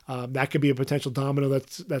 That could be a potential domino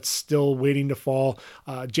that's still waiting to fall.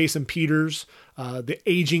 Jason Peters, the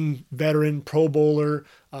aging veteran Pro Bowler,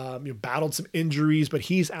 battled some injuries, but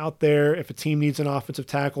he's out there if a team needs an offensive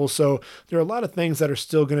tackle. So there are a lot of things that are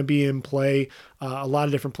still going to be in play. A lot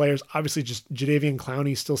of different players. Obviously, just Jadeveon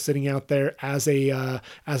Clowney still sitting out there as a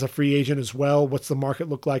free agent as well. What's the market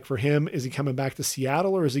look like for him? Is he coming back to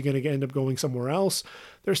Seattle or is he going to end up going somewhere else?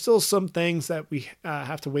 There's still some things that we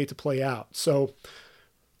have to wait to play out. So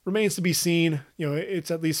remains to be seen. It's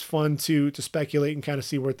at least fun to speculate and kind of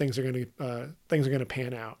see where things are going to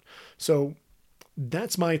pan out. So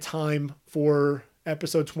that's my time for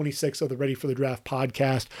episode 26 of the Ready for the Draft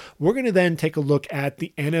podcast. We're going to then take a look at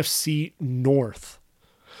the NFC North.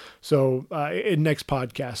 So in next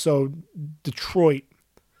podcast. So Detroit,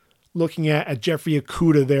 looking at Jeffrey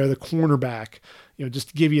Okudah there, the cornerback. Just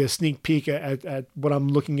to give you a sneak peek at what I'm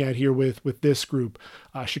looking at here with this group.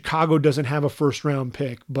 Chicago doesn't have a first round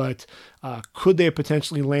pick, but could they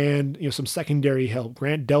potentially land some secondary help?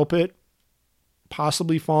 Grant Delpit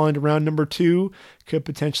possibly falling to round number 2 could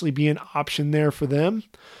potentially be an option there for them.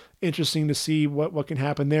 Interesting to see what can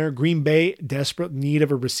happen there. Green Bay, desperate need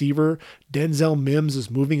of a receiver. Denzel Mims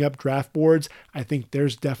is moving up draft boards. I think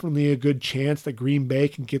there's definitely a good chance that Green Bay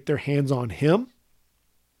can get their hands on him.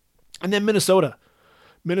 And then Minnesota,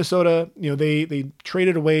 they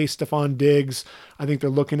traded away Stephon Diggs. I think they're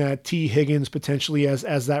looking at T. Higgins potentially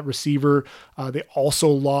as that receiver. They also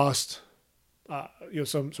lost,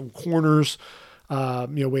 some corners,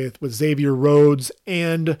 with Xavier Rhodes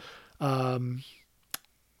and drawing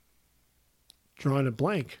a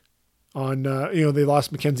blank on, they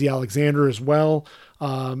lost Mackenzie Alexander as well.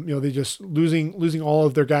 They just losing all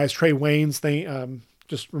of their guys. Trey Waynes,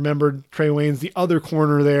 just remembered Trey Wayne's the other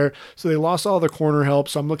corner there. So they lost all their corner help.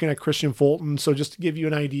 So I'm looking at Christian Fulton. So just to give you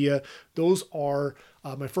an idea, those are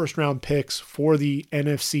my first round picks for the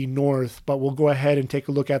NFC North, but we'll go ahead and take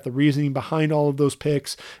a look at the reasoning behind all of those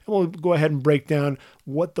picks, and we'll go ahead and break down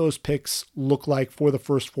what those picks look like for the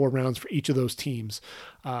first 4 rounds for each of those teams.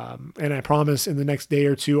 And I promise in the next day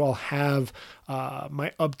or two, I'll have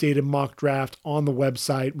my updated mock draft on the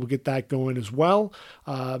website. We'll get that going as well.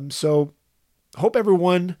 So hope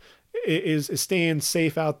everyone is staying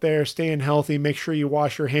safe out there, staying healthy. Make sure you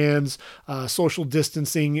wash your hands. Social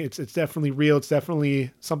distancing, it's definitely real. It's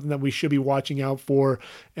definitely something that we should be watching out for.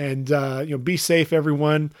 And be safe,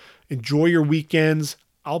 everyone. Enjoy your weekends.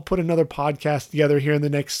 I'll put another podcast together here in the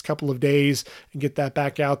next couple of days and get that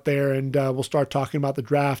back out there, and we'll start talking about the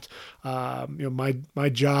draft. My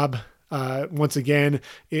job once again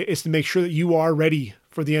is to make sure that you are ready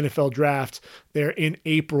for the NFL draft there in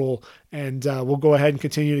April. And we'll go ahead and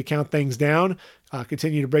continue to count things down,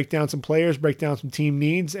 continue to break down some players, break down some team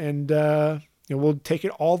needs, and we'll take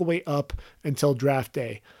it all the way up until draft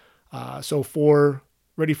day. So for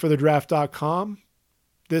readyforthedraft.com,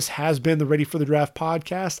 this has been the Ready for the Draft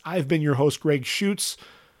podcast. I've been your host, Greg Schutz.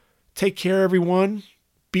 Take care, everyone.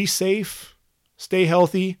 Be safe. Stay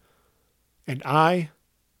healthy. And I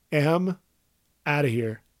am out of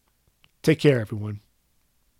here. Take care, everyone.